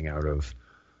anything out of.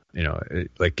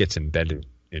 It gets embedded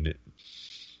in it.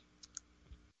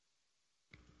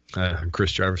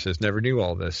 Chris Driver says, never knew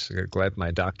all this. Glad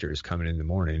my doctor is coming in the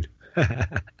morning.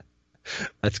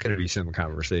 That's going to be some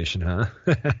conversation, huh?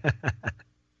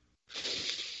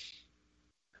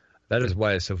 That is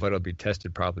why it's so vital to be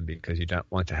tested properly, because you don't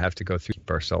want to have to go through keep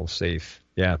ourselves safe.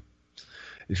 Yeah.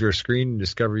 If you're screened and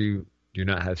discover you do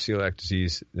not have celiac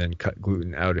disease, then cut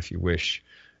gluten out if you wish.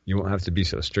 You won't have to be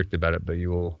so strict about it, but you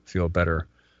will feel better.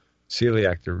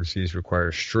 Celiac disease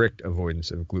requires strict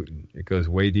avoidance of gluten. It goes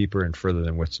way deeper and further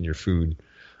than what's in your food.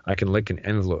 I can't lick an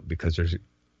envelope because there's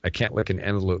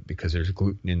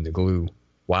gluten in the glue.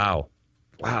 Wow,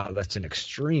 that's an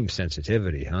extreme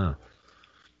sensitivity, huh?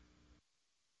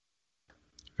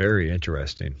 Very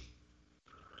interesting.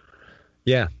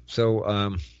 Yeah, so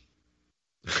I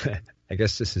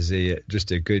guess this is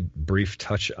just a good brief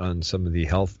touch on some of the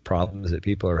health problems that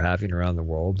people are having around the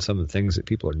world, some of the things that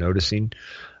people are noticing.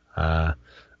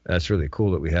 That's really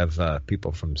cool that we have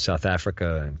people from South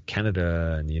Africa and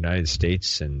Canada and the United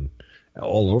States and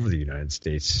all over the United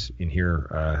States in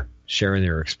here sharing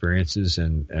their experiences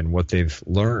and what they've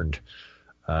learned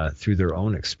through their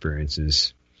own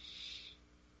experiences.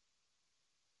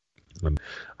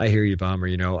 I hear you, Bomber.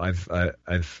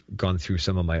 I've gone through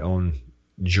some of my own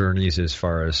journeys as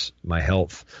far as my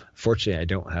health. Fortunately, I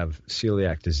don't have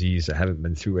celiac disease. I haven't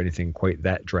been through anything quite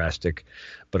that drastic,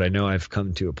 but I know I've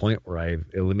come to a point where I've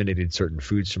eliminated certain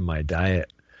foods from my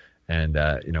diet. And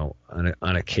on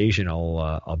occasion,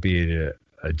 I'll be at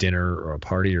a dinner or a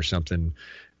party or something,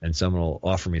 and someone will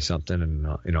offer me something, and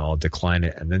I'll decline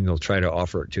it, and then they'll try to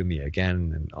offer it to me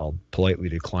again, and I'll politely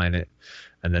decline it.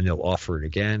 And then they'll offer it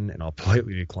again, and I'll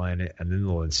politely decline it. And then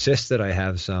they'll insist that I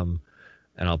have some,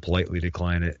 and I'll politely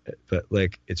decline it. But,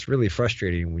 it's really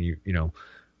frustrating when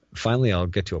finally I'll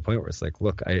get to a point where it's like,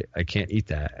 look, I can't eat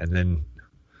that. And then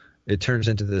it turns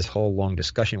into this whole long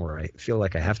discussion where I feel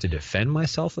like I have to defend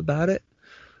myself about it.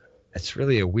 It's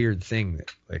really a weird thing.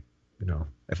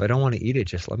 If I don't want to eat it,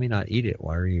 just let me not eat it.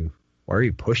 Why are you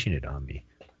pushing it on me?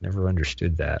 Never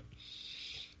understood that.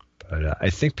 But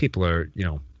I think people are,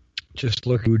 just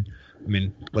look. I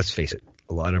mean, let's face it.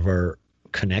 A lot of our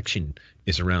connection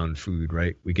is around food,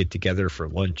 right? We get together for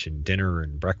lunch and dinner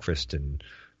and breakfast and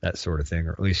that sort of thing,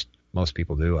 or at least most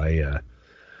people do. I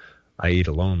eat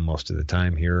alone most of the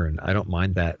time here, and I don't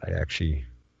mind that. I actually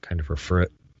kind of prefer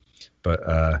it.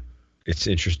 But it's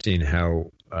interesting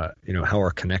how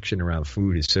our connection around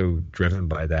food is so driven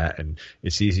by that, and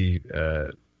it's easy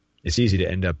to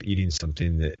end up eating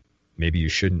something that maybe you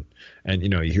shouldn't. And,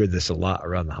 you hear this a lot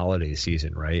around the holiday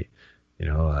season, right?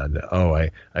 I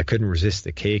couldn't resist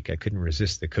the cake. I couldn't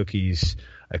resist the cookies.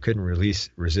 I couldn't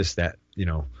resist that,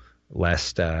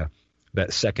 last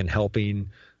that second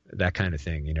helping, that kind of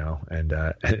thing, and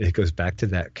it goes back to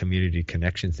that community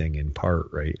connection thing in part,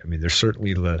 right? I mean, there's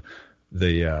certainly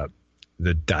the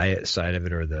diet side of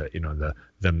it, or the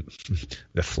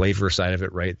flavor side of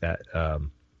it, right? That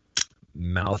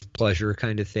mouth pleasure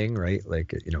kind of thing, right?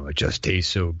 Like, it just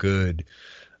tastes so good.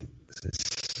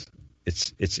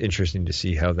 It's interesting to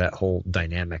see how that whole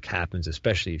dynamic happens,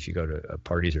 especially if you go to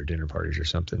parties or dinner parties or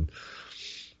something,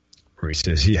 where he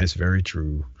says, yes, very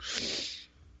true.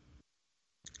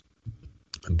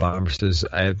 And Bomber says,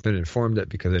 I have been informed that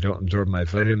because I don't absorb my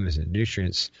vitamins and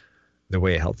nutrients the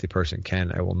way a healthy person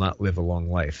can, I will not live a long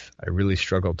life. I really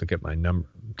struggle to get my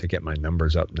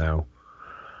numbers up now.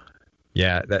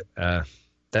 Yeah,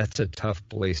 that's a tough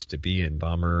place to be in,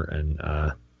 Bomber, and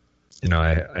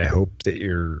I hope that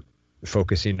you're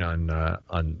focusing on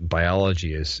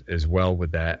biology as well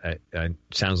with that. It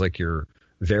sounds like you're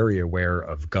very aware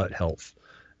of gut health,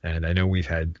 and I know we've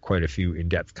had quite a few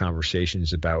in-depth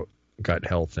conversations about gut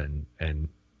health and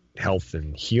health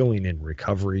and healing and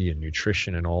recovery and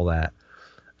nutrition and all that.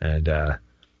 And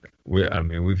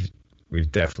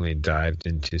we've definitely dived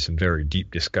into some very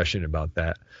deep discussion about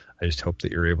that. I just hope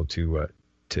that you're able to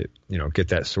get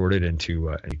that sorted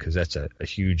into because that's a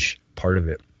huge part of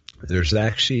it. There's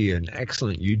actually an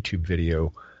excellent YouTube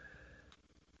video.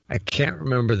 I can't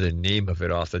remember the name of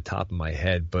it off the top of my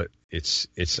head, but it's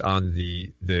on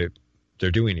they're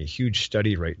doing a huge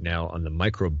study right now on the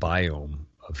microbiome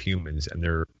of humans, and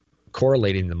they're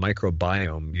correlating the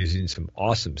microbiome using some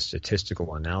awesome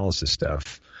statistical analysis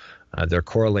stuff. They're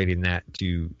correlating that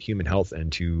to human health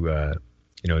and to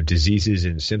diseases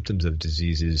and symptoms of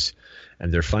diseases,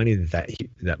 and they're finding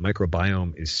that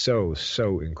microbiome is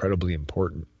so incredibly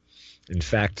important. In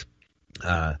fact,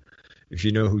 if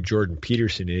you know who Jordan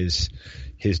Peterson is,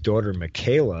 his daughter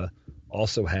Michaela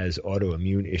also has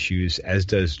autoimmune issues, as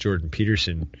does Jordan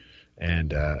Peterson.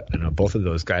 And both of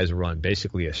those guys were on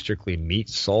basically a strictly meat,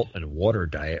 salt, and water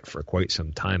diet for quite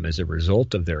some time as a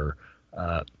result of their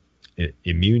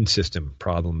immune system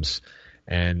problems.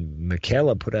 And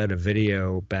Michaela put out a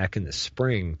video back in the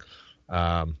spring.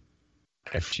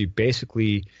 She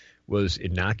basically was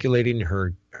inoculating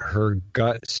her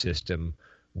gut system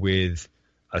with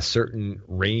a certain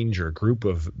range or group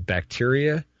of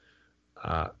bacteria.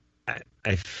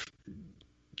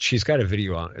 She's got a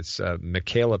video on. It's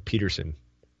Michaela Peterson.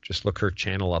 Just look her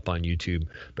channel up on YouTube.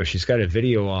 But she's got a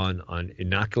video on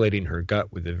inoculating her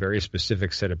gut with a very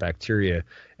specific set of bacteria,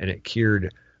 and it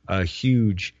cured a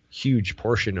huge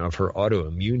portion of her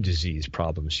autoimmune disease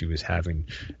problems she was having.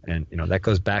 And that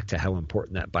goes back to how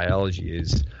important that biology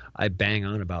is. I bang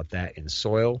on about that in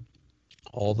soil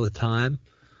all the time.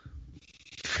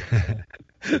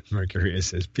 Mercury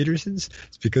says, Petersons?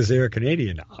 It's because they are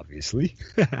Canadian, obviously.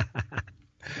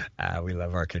 We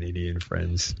love our Canadian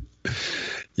friends.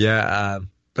 Yeah,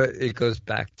 but it goes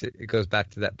back to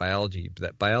that biology.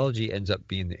 That biology ends up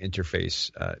being the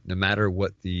interface, no matter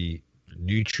what the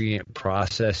nutrient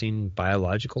processing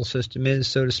biological system is,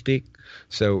 so to speak.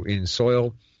 So in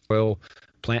soil,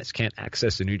 plants can't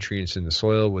access the nutrients in the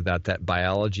soil without that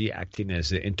biology acting as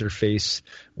the interface,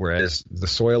 whereas the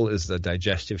soil is the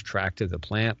digestive tract of the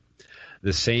plant.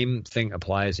 The same thing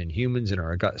applies in humans in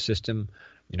our gut system.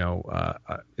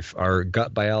 If our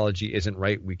gut biology isn't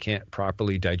right, we can't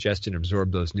properly digest and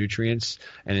absorb those nutrients.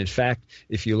 And in fact,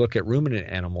 if you look at ruminant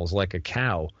animals like a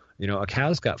cow, a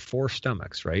cow's got 4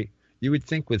 stomachs, right? You would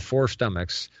think with 4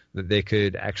 stomachs that they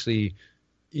could actually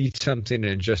eat something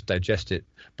and just digest it,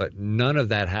 but none of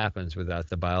that happens without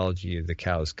the biology of the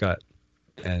cow's gut.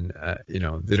 And,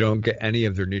 they don't get any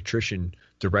of their nutrition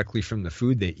directly from the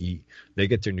food they eat. They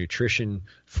get their nutrition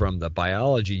from the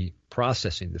biology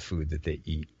processing the food that they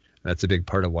eat. That's a big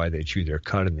part of why they chew their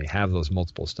cud and they have those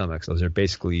multiple stomachs. Those are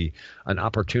basically an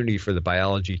opportunity for the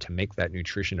biology to make that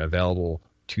nutrition available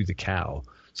to the cow.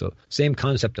 So same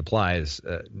concept applies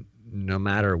no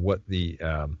matter what the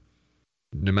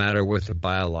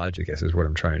biologic, I guess is what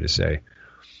I'm trying to say.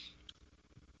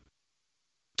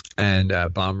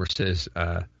 And Bomber says,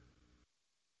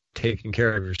 taking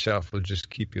care of yourself will just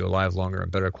keep you alive longer and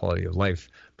better quality of life,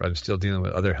 but I'm still dealing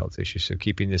with other health issues. So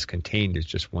keeping this contained is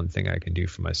just one thing I can do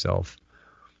for myself.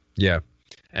 Yeah.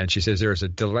 And she says there is a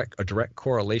direct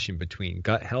correlation between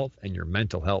gut health and your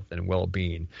mental health and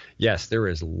well-being. Yes, there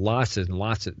is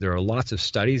there are lots of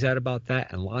studies out about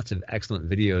that and lots of excellent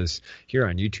videos here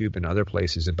on YouTube and other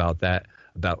places about that,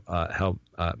 about how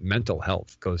mental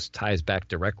health ties back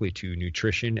directly to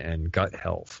nutrition and gut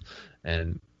health.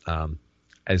 And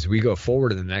as we go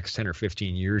forward in the next 10 or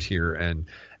 15 years here and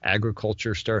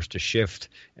agriculture starts to shift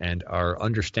and our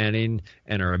understanding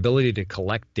and our ability to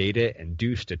collect data and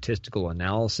do statistical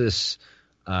analysis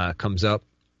comes up,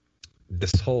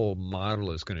 this whole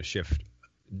model is going to shift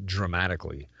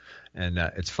dramatically. And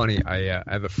it's funny, I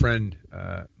have a friend,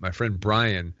 my friend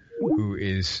Brian, who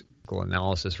is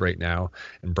analysis right now,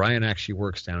 and Brian actually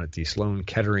works down at the Sloan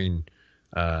Kettering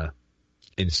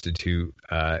Institute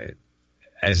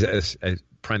as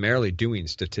primarily doing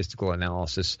statistical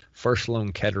analysis for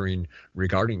Sloan Kettering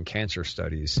regarding cancer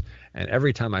studies. And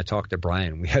every time I talk to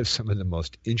Brian, we have some of the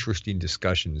most interesting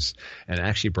discussions. And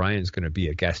actually, Brian's going to be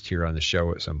a guest here on the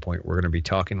show at some point. We're going to be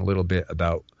talking a little bit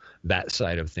about that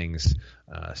side of things,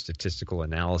 statistical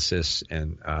analysis,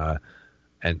 and how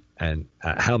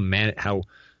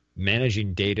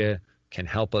managing data can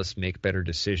help us make better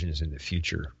decisions in the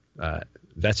future.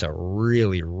 That's a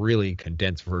really, really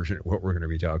condensed version of what we're going to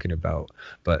be talking about.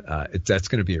 But that's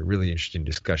going to be a really interesting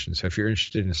discussion. So if you're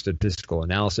interested in statistical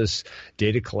analysis,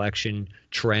 data collection,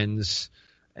 trends,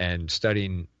 and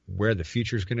studying where the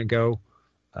future is going to go,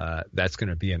 that's going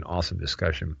to be an awesome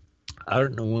discussion. I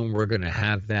don't know when we're going to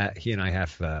have that. He and I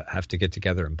have to get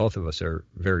together, and both of us are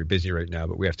very busy right now,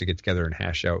 but we have to get together and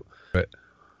hash out. But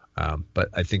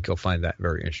I think you'll find that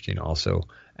very interesting also.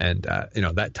 And,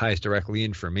 that ties directly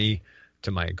in for me to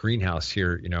my greenhouse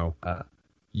here. At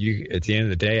the end of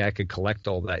the day, I could collect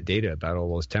all that data about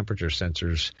all those temperature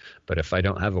sensors, but if I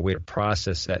don't have a way to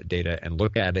process that data and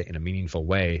look at it in a meaningful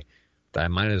way, I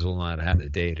might as well not have the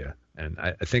data. And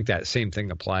I think that same thing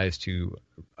applies to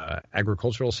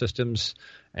agricultural systems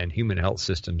and human health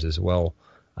systems as well.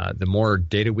 The more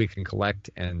data we can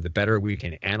collect and the better we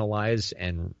can analyze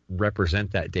and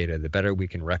represent that data, the better we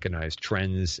can recognize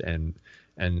trends and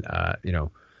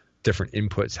different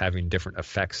inputs having different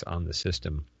effects on the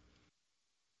system.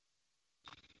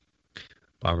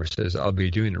 Bomber says, I'll be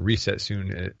doing a reset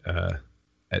soon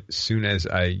as soon as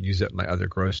I use up my other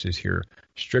groceries here.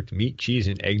 Strict meat, cheese,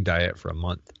 and egg diet for a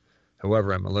month.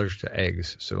 However, I'm allergic to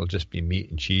eggs, so it'll just be meat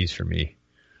and cheese for me.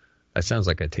 That sounds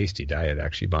like a tasty diet,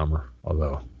 actually, Bomber.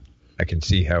 Although I can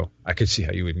see how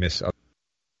you would miss.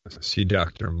 See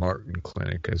Dr. Martin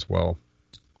Clinic as well.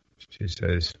 She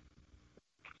says.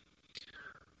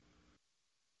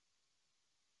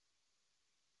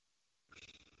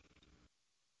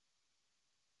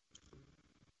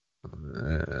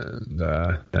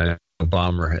 And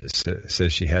Bomber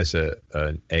says she has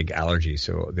an egg allergy,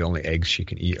 so the only eggs she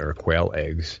can eat are quail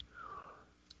eggs.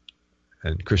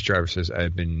 And Chris Driver says,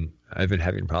 I've been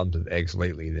having problems with eggs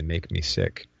lately. They make me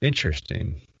sick.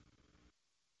 Interesting.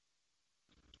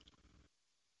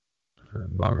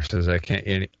 Bomber says, I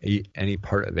can't eat any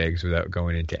part of eggs without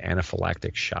going into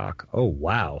anaphylactic shock. Oh,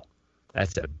 wow.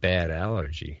 That's a bad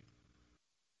allergy.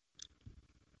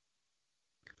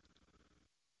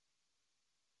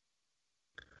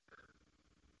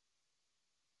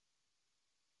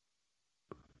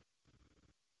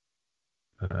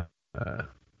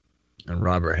 And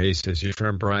Robert Hayes says, your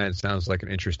friend Brian sounds like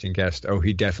an interesting guest. Oh,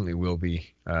 he definitely will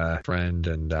be, friend.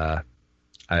 And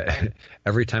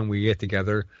every time we get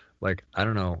together, like, I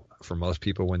don't know, for most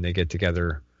people when they get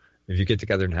together, if you get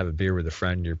together and have a beer with a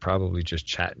friend, you're probably just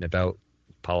chatting about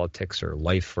politics or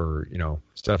life or,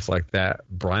 stuff like that.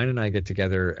 Brian and I get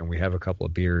together and we have a couple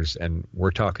of beers and we're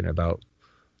talking about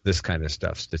this kind of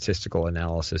stuff, statistical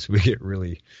analysis. We get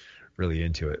really, really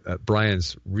into it.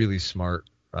 Brian's really smart.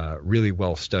 Really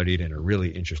well studied and a really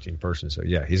interesting person. So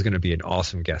yeah, he's going to be an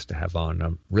awesome guest to have on.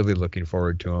 I'm really looking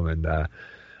forward to him, and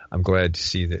I'm glad to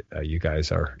see that you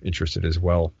guys are interested as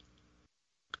well.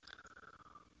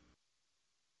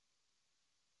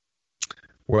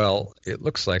 Well, it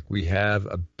looks like we have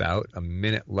about a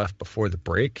minute left before the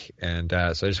break. And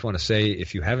so I just want to say,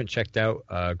 if you haven't checked out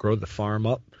Grow the Farm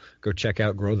Up, go check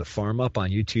out Grow the Farm Up on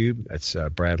YouTube. That's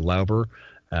Brad Lauber.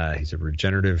 He's a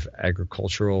regenerative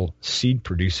agricultural seed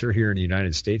producer here in the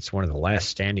United States, one of the last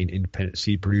standing independent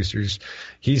seed producers.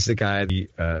 He's the guy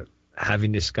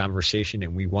having this conversation,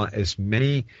 and we want as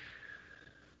many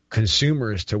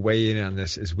consumers to weigh in on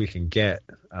this as we can get.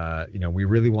 We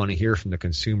really want to hear from the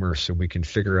consumer so we can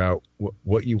figure out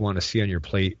what you want to see on your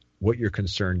plate, what you're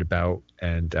concerned about,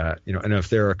 and and if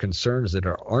there are concerns that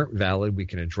aren't valid, we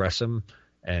can address them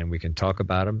and we can talk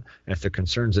about them. And if the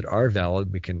concerns that are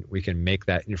valid, we can make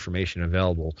that information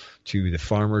available to the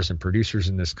farmers and producers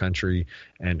in this country,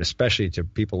 and especially to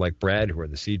people like Brad, who are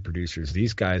the seed producers.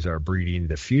 These guys are breeding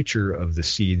the future of the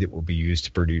seed that will be used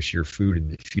to produce your food in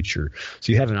the future.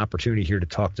 So you have an opportunity here to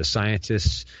talk to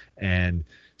scientists and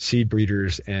seed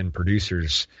breeders and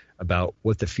producers about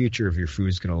what the future of your food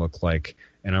is going to look like.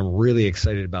 And I'm really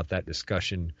excited about that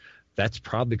discussion. That's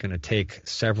probably going to take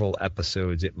several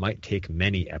episodes. It might take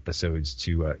many episodes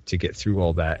to get through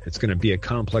all that. It's going to be a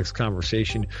complex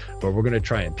conversation, but we're going to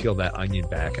try and peel that onion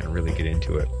back and really get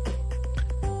into it.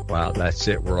 Wow, that's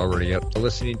it. We're already up.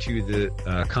 Listening to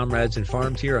the Comrades and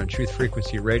Farms here on Truth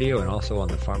Frequency Radio and also on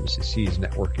the Pharmacist Seeds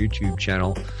Network YouTube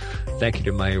channel. Thank you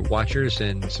to my watchers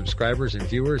and subscribers and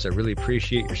viewers. I really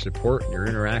appreciate your support and your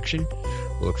interaction.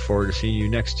 We look forward to seeing you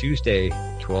next Tuesday,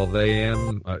 12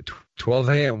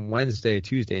 a.m. Wednesday,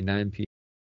 Tuesday, 9 p.m.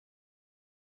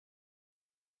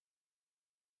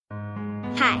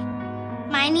 Hi,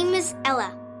 my name is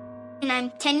Ella, and I'm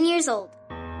 10 years old.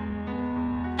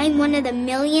 I'm one of the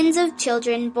millions of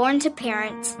children born to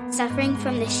parents suffering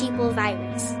from the Sheeple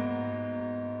virus.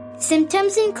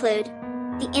 Symptoms include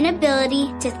the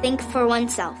inability to think for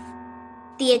oneself,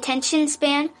 the attention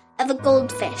span of a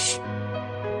goldfish,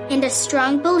 and a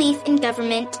strong belief in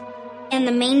government and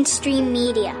the mainstream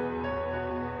media.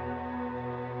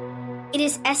 It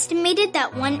is estimated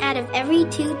that 1 out of every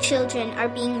 2 children are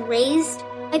being raised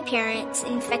by parents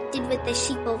infected with the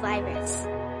Sheeple virus.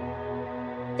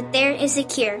 But there is a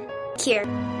cure.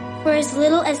 For as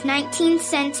little as 19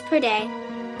 cents per day,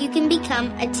 you can become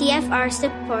a TFR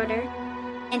supporter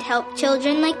and help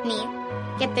children like me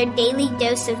get their daily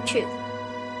dose of truth.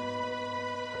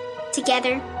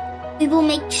 Together, we will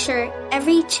make sure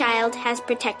every child has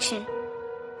protection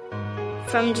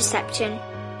from deception.